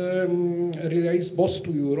this relates both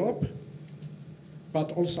to Europe,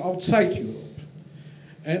 but also outside Europe.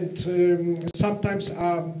 And sometimes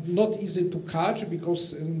are not easy to catch,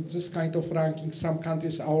 because in this kind of ranking, some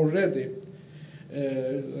countries are already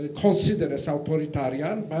considered as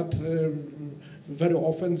authoritarian, but very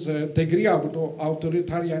often the degree of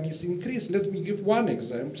authoritarianism increased. Let me give one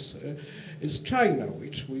example. Is China,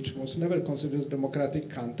 which was never considered as a democratic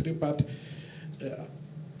country, but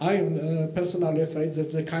I am personally afraid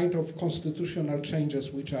that the kind of constitutional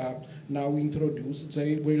changes which are now introduced,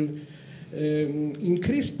 they will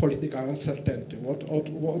increase political uncertainty,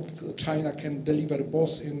 what China can deliver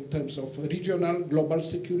both in terms of regional, global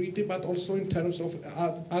security, but also in terms of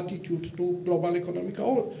attitude to global economic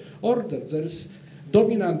order. There is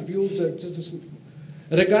dominant view that this is,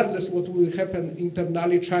 regardless what will happen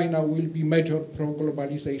internally, China will be major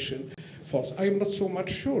pro-globalization force. I am not so much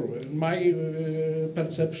sure. In my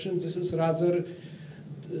perception, this is rather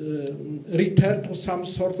return to some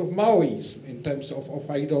sort of Maoism in terms of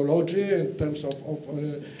ideology, in terms of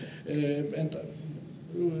and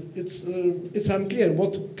it's unclear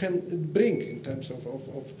what can it bring in terms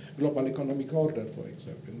of global economic order, for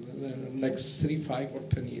example, in the next 3, 5, or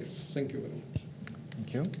 10 years. Thank you very much.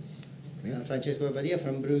 Thank you. Please. Francesco Badia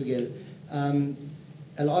from Bruegel.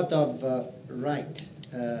 A lot of right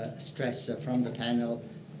stress from the panel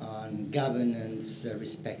on governance,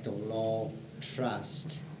 respect of law,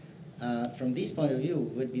 trust. From this point of view,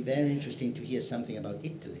 it would be very interesting to hear something about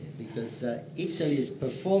Italy, because Italy's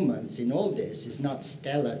performance in all this is not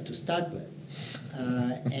stellar to start with.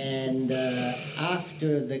 And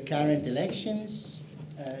after the current elections,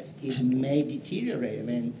 it may deteriorate. I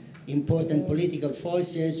mean, important political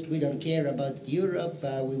forces, we don't care about Europe,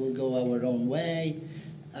 we will go our own way.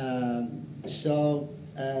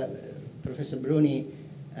 Professor Bruni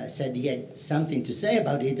said he had something to say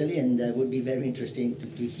about Italy, and it would be very interesting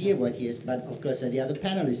to hear what he has. But of course, the other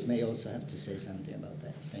panelists may also have to say something about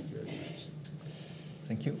that. Thank you very much.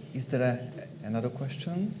 Thank you. Is there another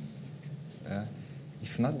question?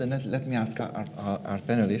 If not, then let me ask our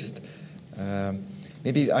panelist.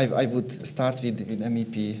 Maybe I would start with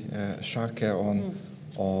MEP Schaake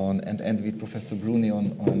and end with Professor Bruni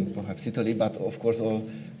on perhaps Italy. But of course,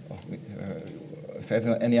 if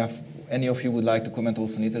any of you would like to comment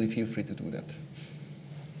also on Italy, feel free to do that.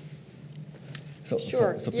 So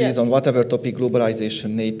please, yes. On whatever topic,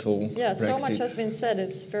 globalization, NATO, yeah, Brexit. So much has been said.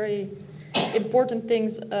 It's very important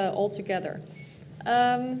things altogether.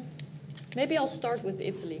 Maybe I'll start with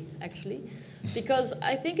Italy, actually, because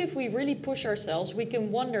I think if we really push ourselves, we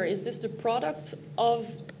can wonder, is this the product of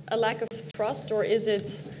a lack of trust, or is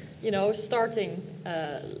it, starting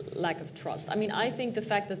lack of trust? I mean, I think the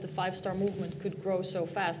fact that the five-star movement could grow so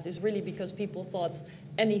fast is really because people thought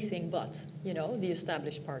anything but, the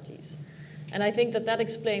established parties. And I think that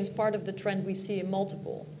explains part of the trend we see in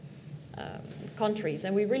multiple countries.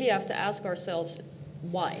 And we really have to ask ourselves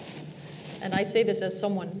why. And I say this as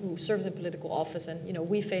someone who serves in political office, and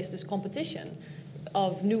we face this competition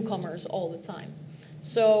of newcomers all the time.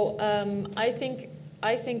 So I think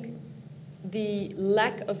the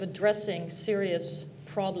lack of addressing serious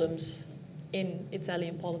problems in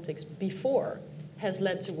Italian politics before has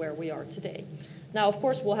led to where we are today. Now, of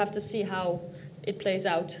course, we'll have to see how it plays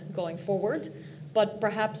out going forward, but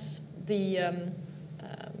perhaps the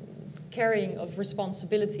carrying of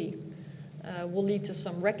responsibility will lead to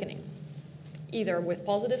some reckoning, either with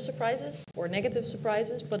positive surprises or negative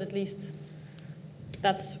surprises, but at least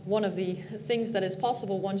that's one of the things that is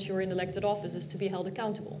possible once you're in elected office, is to be held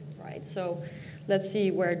accountable, right? So let's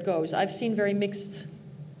see where it goes. I've seen very mixed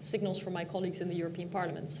signals from my colleagues in the European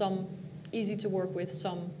Parliament. Some easy to work with,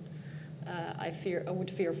 some I would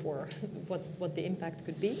fear for what the impact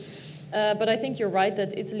could be. But I think you're right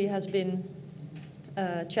that Italy has been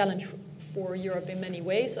a challenge for Europe in many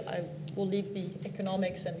ways. I will leave the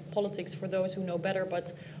economics and politics for those who know better,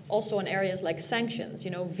 but also in areas like sanctions,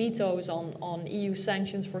 vetoes on EU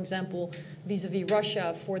sanctions, for example, vis-a-vis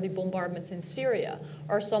Russia for the bombardments in Syria,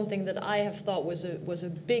 are something that I have thought was a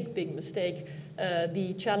big mistake.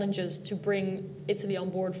 The challenges to bring Italy on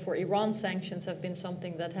board for Iran sanctions have been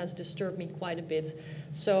something that has disturbed me quite a bit.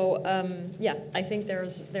 So I think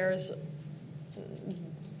there's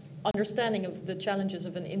understanding of the challenges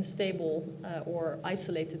of an unstable or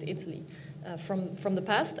isolated Italy from the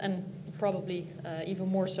past, and probably even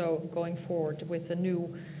more so going forward with a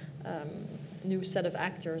new set of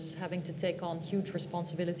actors having to take on huge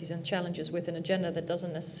responsibilities and challenges with an agenda that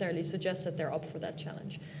doesn't necessarily suggest that they're up for that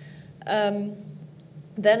challenge.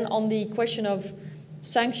 Then on the question of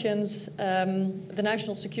sanctions, the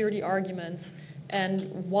national security argument, and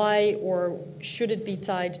why or should it be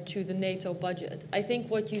tied to the NATO budget? I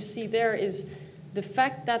think what you see there is the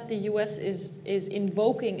fact that the US is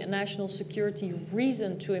invoking a national security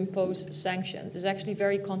reason to impose sanctions is actually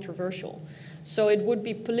very controversial. So it would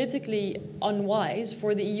be politically unwise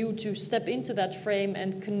for the EU to step into that frame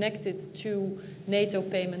and connect it to NATO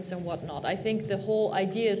payments and whatnot. I think the whole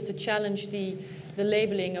idea is to challenge the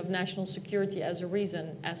labeling of national security as a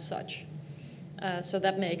reason as such. So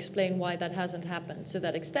that may explain why that hasn't happened to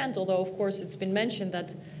that extent, although of course it's been mentioned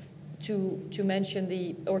that to mention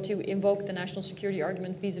to invoke the national security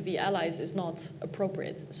argument vis-a-vis allies is not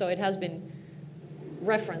appropriate. So it has been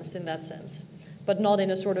referenced in that sense, but not in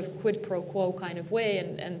a sort of quid pro quo kind of way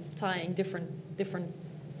and tying different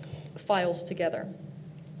files together.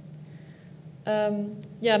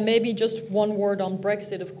 Maybe just one word on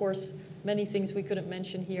Brexit. Of course, many things we couldn't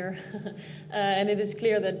mention here. And it is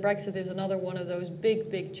clear that Brexit is another one of those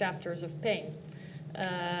big chapters of pain.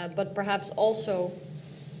 But perhaps also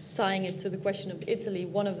tying it to the question of Italy,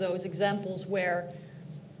 one of those examples where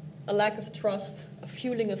a lack of trust, a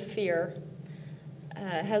fueling of fear,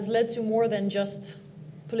 has led to more than just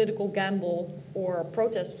political gamble or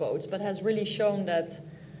protest votes, but has really shown that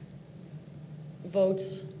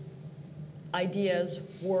votes, ideas,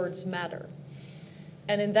 words matter.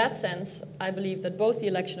 And in that sense, I believe that both the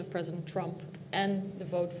election of President Trump and the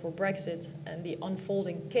vote for Brexit and the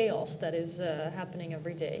unfolding chaos that is happening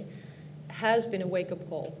every day has been a wake-up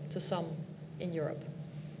call to some in Europe.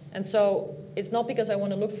 And so it's not because I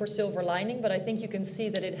want to look for silver lining, but I think you can see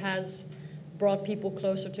that it has brought people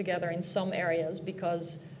closer together in some areas,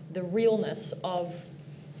 because the realness of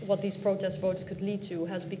what these protest votes could lead to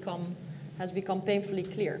has become painfully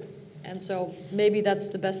clear. And so maybe that's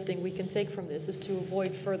the best thing we can take from this, is to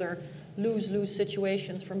avoid further lose-lose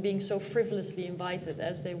situations from being so frivolously invited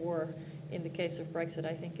as they were in the case of Brexit.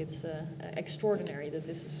 I think it's extraordinary that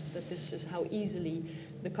this is how easily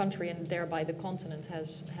the country and thereby the continent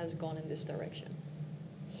has gone in this direction.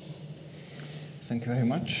 Thank you very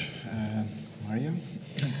much. Maria?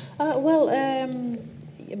 I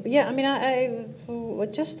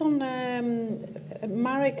just on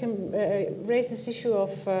Marek raised this issue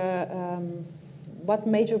of what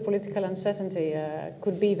major political uncertainty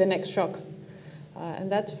could be the next shock.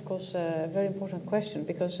 And that's, of course, a very important question,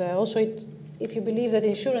 because also if you believe that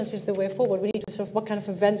insurance is the way forward, we need to sort of what kind of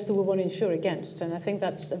events do we want to insure against? And I think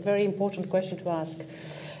that's a very important question to ask.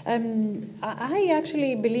 I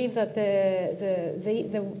actually believe that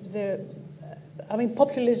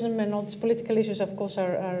populism and all these political issues, of course,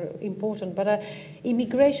 are important, but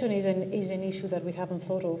immigration is an issue that we haven't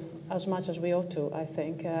thought of as much as we ought to, I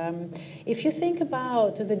think. If you think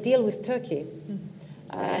about the deal with Turkey,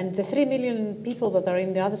 and the 3 million people that are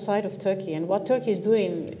in the other side of Turkey, and what Turkey is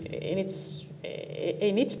doing in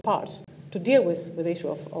its part to deal with the issue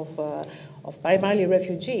of primarily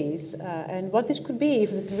refugees, and what this could be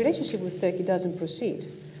if the relationship with Turkey doesn't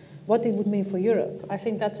proceed, what it would mean for Europe. I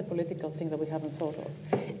think that's a political thing that we haven't thought of.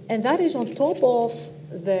 And that is on top of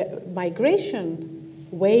the migration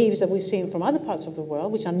waves that we're seeing from other parts of the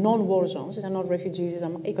world, which are non-war zones. These are not refugees, these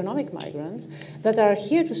are economic migrants, that are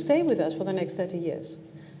here to stay with us for the next 30 years.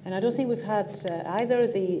 And I don't think we've had either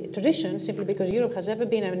the tradition, simply because Europe has never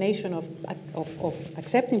been a nation of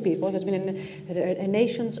accepting people, it has been a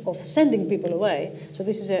nation of sending people away. So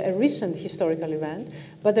this is a recent historical event.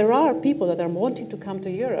 But there are people that are wanting to come to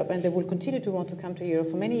Europe, and they will continue to want to come to Europe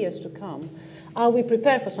for many years to come. Are we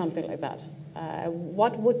prepared for something like that?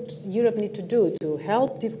 What would Europe need to do to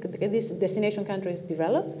help these destination countries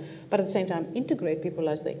develop, but at the same time integrate people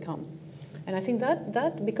as they come? And I think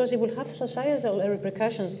that because it will have societal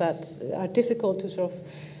repercussions that are difficult to sort of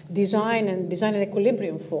design an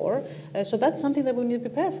equilibrium for. So that's something that we need to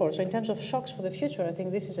prepare for. So in terms of shocks for the future, I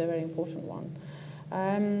think this is a very important one.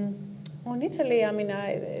 On Italy, I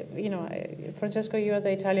mean, Francesco, you are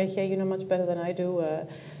the Italian here, you know much better than I do.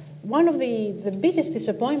 One of the biggest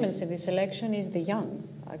disappointments in this election is the young,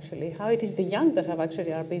 actually. How it is the young that have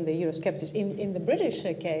actually been the Eurosceptics. In the British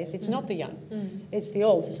case, it's not the young, it's the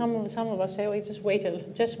old. Some of us say, oh, just wait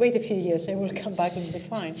a few years and we'll come back and it'll be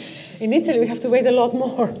fine. In Italy, we have to wait a lot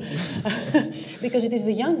more because it is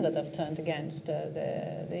the young that have turned against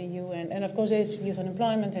the EU. And of course, there's youth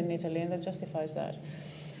unemployment in Italy, and that justifies that.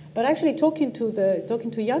 But actually, talking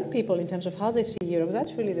to young people in terms of how they see Europe,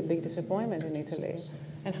 that's really the big disappointment in Italy.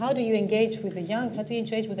 And how do you engage with the young? How do you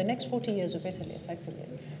engage with the next 40 years of Italy, effectively?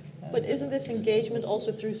 But isn't this engagement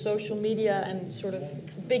also through social media and sort of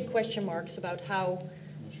big question marks about how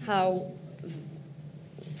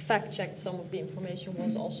fact-checked some of the information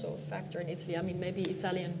was also a factor in Italy? I mean, maybe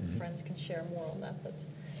Italian friends can share more on that. But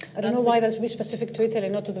I don't know why that's specific to Italy,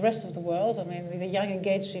 not to the rest of the world. I mean, the young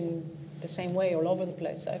engage in the same way all over the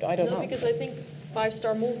place. I don't know. No, because I think Five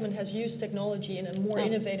Star Movement has used technology in a more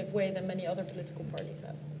innovative way than many other political parties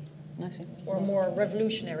have. I see. Or more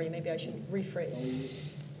revolutionary, maybe I should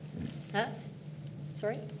rephrase. Huh?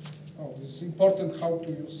 Sorry? Oh, it's important how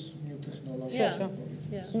to use new technology. Yeah. Sure.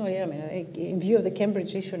 Yeah. No, yeah, I mean, in view of the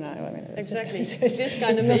Cambridge issue now, I mean, Exactly. It's this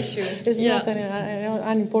kind of not, issue. It's not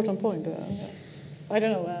an important point. I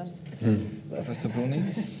don't know. Professor Bruni?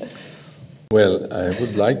 Well, I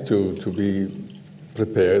would like to be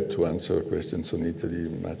prepared to answer questions on Italy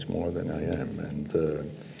much more than I am. And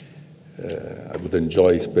I would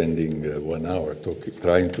enjoy spending 1 hour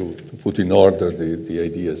trying to put in order the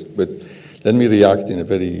ideas. But let me react in a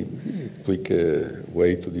very quick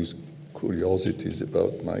way to these curiosities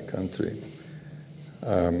about my country.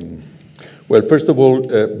 Well, first of all,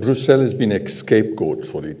 Brussels has been a scapegoat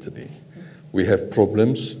for Italy. We have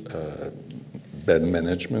problems, bad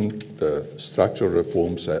management, structural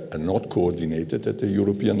reforms are not coordinated at the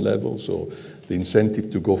European level, so the incentive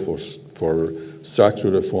to go for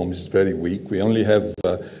structural reforms is very weak. We only have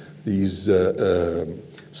these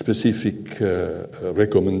specific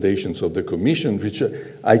recommendations of the Commission, which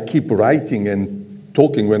I keep writing and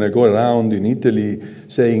talking when I go around in Italy,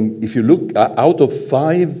 saying if you look out of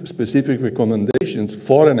 5 specific recommendations,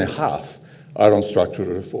 4.5 are on structural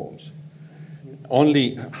reforms.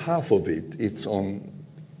 Only half of it's on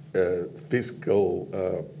fiscal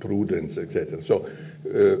prudence, etc. So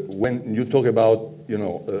when you talk about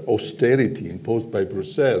austerity imposed by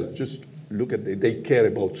Brussels, just look at they care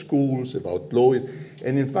about schools, about laws,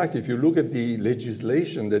 and in fact, if you look at the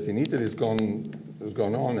legislation that in Italy has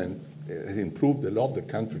gone on and has improved a lot the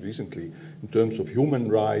country recently in terms of human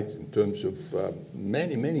rights, in terms of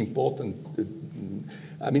many important.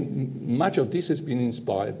 I mean, much of this has been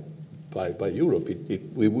inspired by Europe.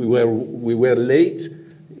 We were late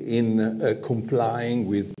in complying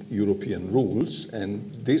with European rules,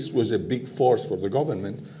 and this was a big force for the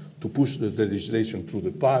government to push the legislation through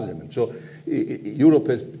the parliament. So Europe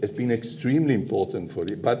has been extremely important for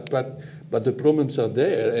it, but the problems are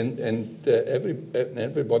there, and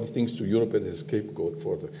everybody thinks to Europe as a scapegoat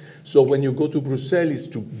for them. So when you go to Brussels, it's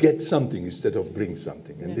to get something instead of bring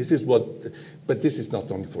something, and this is what. But this is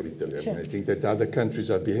not only for Italy. I mean, I think that other countries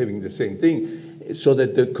are behaving the same thing, so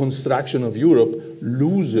that the construction of Europe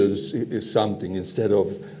loses something instead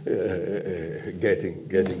of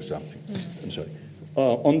getting something. I'm sorry.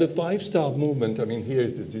 On the 5-star movement, I mean, here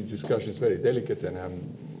the discussion is very delicate, and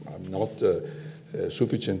I'm not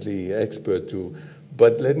sufficiently expert to.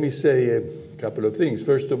 But let me say a couple of things.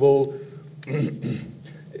 First of all,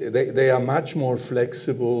 they are much more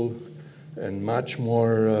flexible and much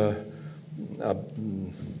more.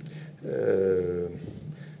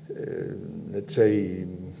 Let's say,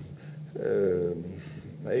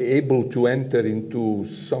 able to enter into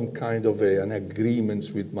some kind of an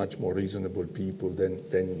agreements with much more reasonable people than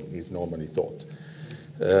is normally thought.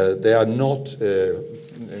 They are not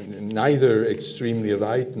neither extremely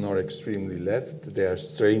right nor extremely left. They are a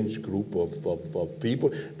strange group of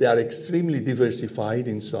people. They are extremely diversified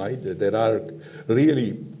inside. There are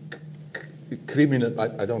really criminal.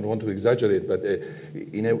 I don't want to exaggerate, but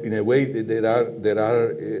in a way there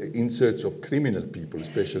are inserts of criminal people,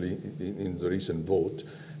 especially in the recent vote.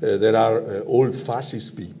 There are old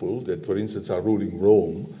fascist people that, for instance, are ruling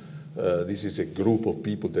Rome. This is a group of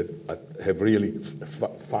people that have really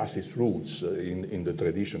fascist roots in the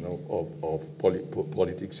tradition of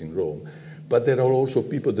politics in Rome. But there are also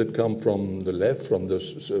people that come from the left, from the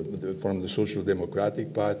Social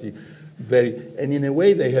Democratic Party, and in a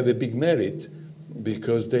way they have a big merit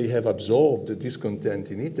because they have absorbed the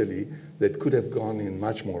discontent in Italy that could have gone in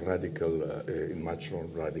much more radical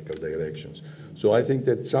directions. So I think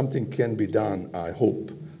that something can be done, I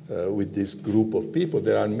hope, with this group of people.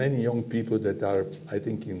 There are many young people that are, I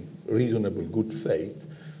think, in reasonable good faith,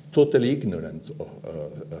 totally ignorant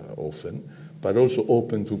often, but also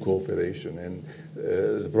open to cooperation. And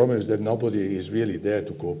the problem is that nobody is really there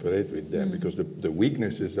to cooperate with them because the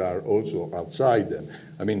weaknesses are also outside them.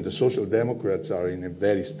 I mean, the Social Democrats are in a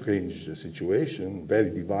very strange situation,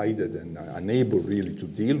 very divided and unable really to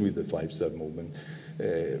deal with the Five-Star Movement,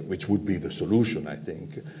 which would be the solution, I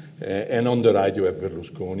think. And on the right, you have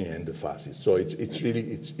Berlusconi and the fascists. So it's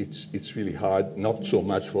really hard, not so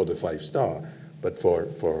much for the Five-Star, but for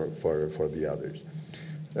the others.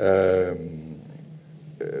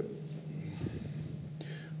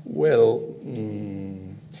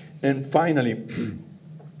 And finally,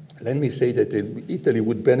 let me say that Italy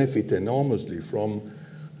would benefit enormously from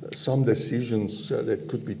some decisions that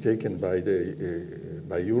could be taken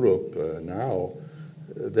by Europe now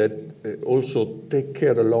that also take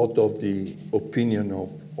care a lot of the opinion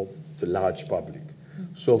of the large public.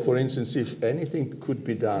 So, for instance, if anything could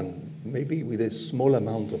be done, maybe with a small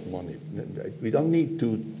amount of money, we don't need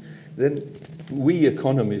to. Then we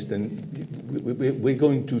economists, and we're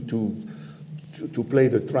going to play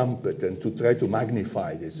the trumpet and to try to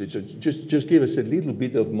magnify this. It's just give us a little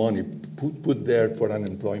bit of money, put there for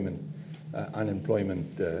unemployment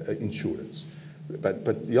insurance.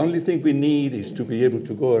 But the only thing we need is to be able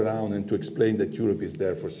to go around and to explain that Europe is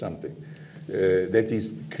there for something that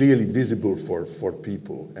is clearly visible for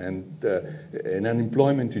people. And an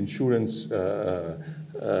unemployment insurance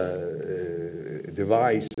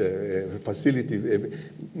device, facility,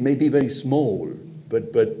 may be very small,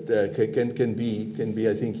 but can be,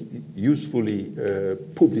 I think, usefully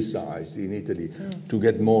publicized in Italy to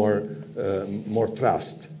get more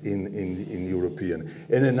trust in European.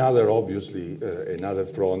 And obviously, another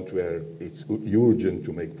front where it's urgent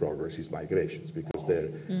to make progress is migrations, because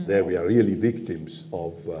there we are really victims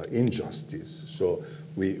of injustice. So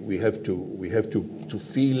we have to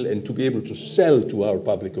feel and to be able to sell to our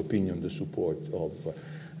public opinion the support of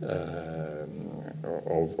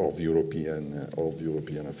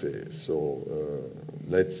European affairs. So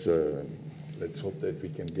let's hope that we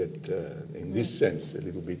can get, in this sense, a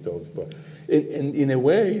little bit of. And in a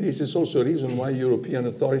way, this is also a reason why European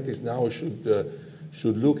authorities now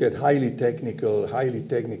should look at highly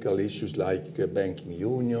technical issues like banking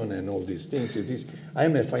union and all these things.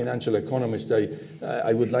 I'm a financial economist.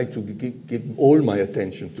 I would like to give all my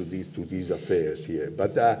attention to these affairs here.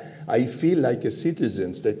 But I feel like a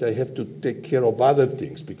citizen that I have to take care of other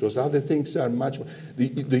things, because other things are much more.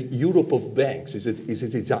 The Europe of banks is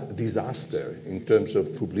a disaster in terms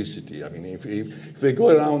of publicity. I mean, if I go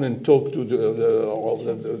around and talk to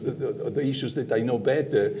the issues that I know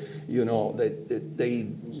better, you know,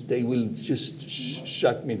 they will just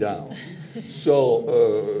shut me down. So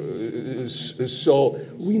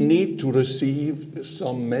we need to receive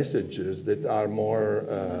some messages that are more,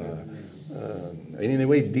 and in a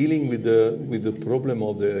way, dealing with the problem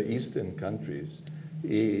of the Eastern countries.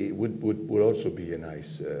 It would also be a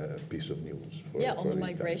nice piece of news. On the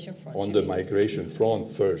migration front. On the migration front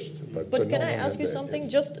first. But can I ask you something,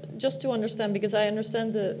 just to understand, because I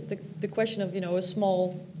understand the question of, a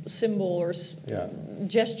small symbol or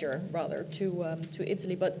gesture rather to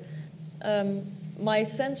Italy, but my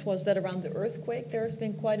sense was that around the earthquake there has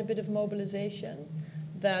been quite a bit of mobilization,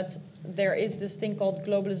 that there is this thing called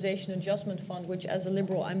Globalization Adjustment Fund, which as a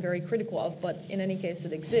liberal I'm very critical of, but in any case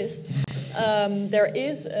it exists. There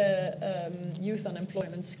is a youth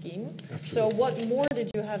unemployment scheme. Absolutely. So what more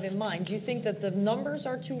did you have in mind? Do you think that the numbers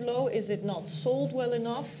are too low? Is it not sold well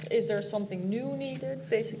enough? Is there something new needed,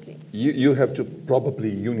 basically? You have to probably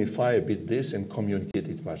unify a bit this and communicate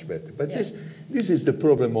it much better. But this is the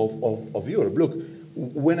problem of Europe. Look,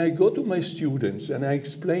 when I go to my students and I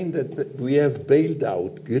explain that we have bailed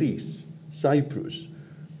out Greece, Cyprus,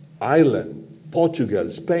 Ireland, Portugal,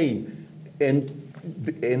 Spain, and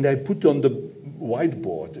I put on the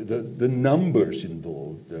whiteboard the numbers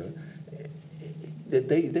involved,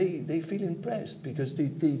 they feel impressed, because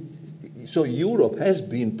so Europe has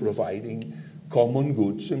been providing common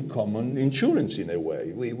goods and common insurance in a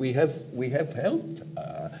way. We have helped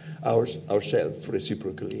ourselves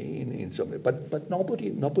reciprocally in some way, but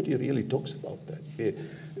nobody really talks about that.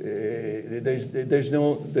 There's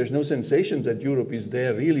no sensation that Europe is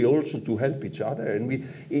there really also to help each other, and we,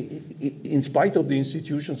 in spite of the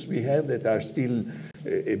institutions we have that are still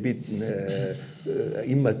a bit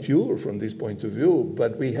immature from this point of view,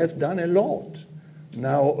 but we have done a lot.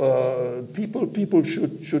 Now people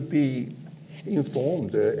should be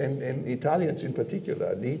informed, and Italians in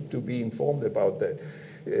particular need to be informed about that.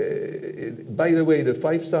 By the way, the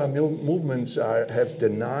five-star movements have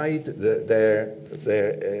denied the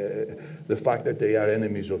fact that they are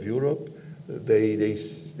enemies of Europe. They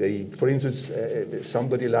for instance,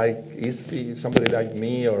 somebody like ISPI, somebody like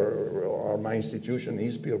me, or my institution,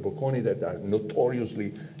 ISPI or Bocconi, that are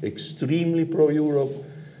notoriously extremely pro-Europe,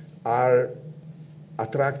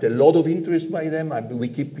 attract a lot of interest by them. We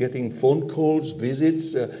keep getting phone calls,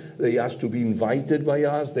 visits. They ask to be invited by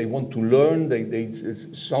us. They want to learn.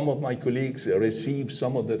 Some of my colleagues receive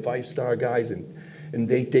some of the five-star guys, and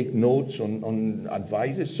they take notes on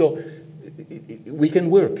advices. So we can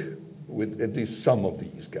work with at least some of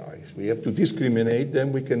these guys. We have to discriminate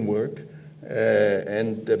them. We can work.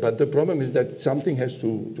 But the problem is that something has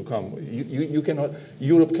to come.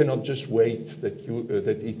 Europe cannot just wait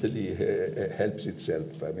that Italy helps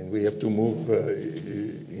itself. I mean, we have to move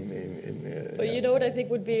But you know what I think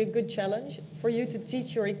would be a good challenge? For you to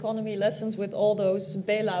teach your economy lessons with all those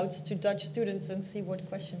bailouts to Dutch students and see what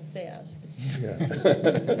questions they ask. Yeah.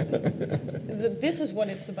 This is what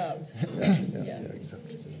it's about. Yeah,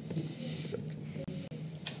 exactly.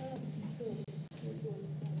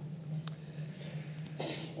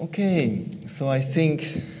 Okay, so I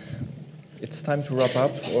think it's time to wrap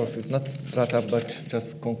up, or if not wrap up, but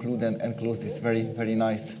just conclude and close this very, very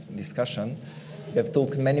nice discussion. We have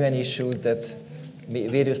talked many issues that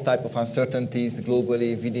various type of uncertainties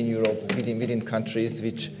globally within Europe, within countries,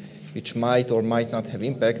 which might or might not have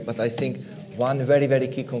impact. But I think one very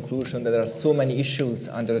key conclusion that there are so many issues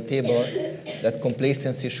under the table that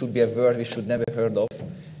complacency should be a word we should never heard of,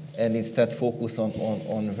 and instead focus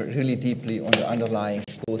on really deeply on the underlying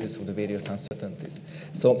causes of the various uncertainties.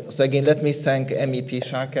 So again, let me thank MEP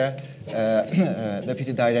Schaake,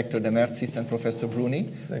 Deputy Director Demersis, and Professor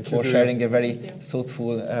Bruni for sharing a very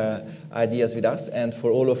thoughtful ideas with us, and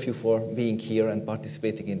for all of you for being here and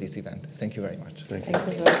participating in this event. Thank you very much. Thank you.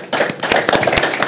 Thank you.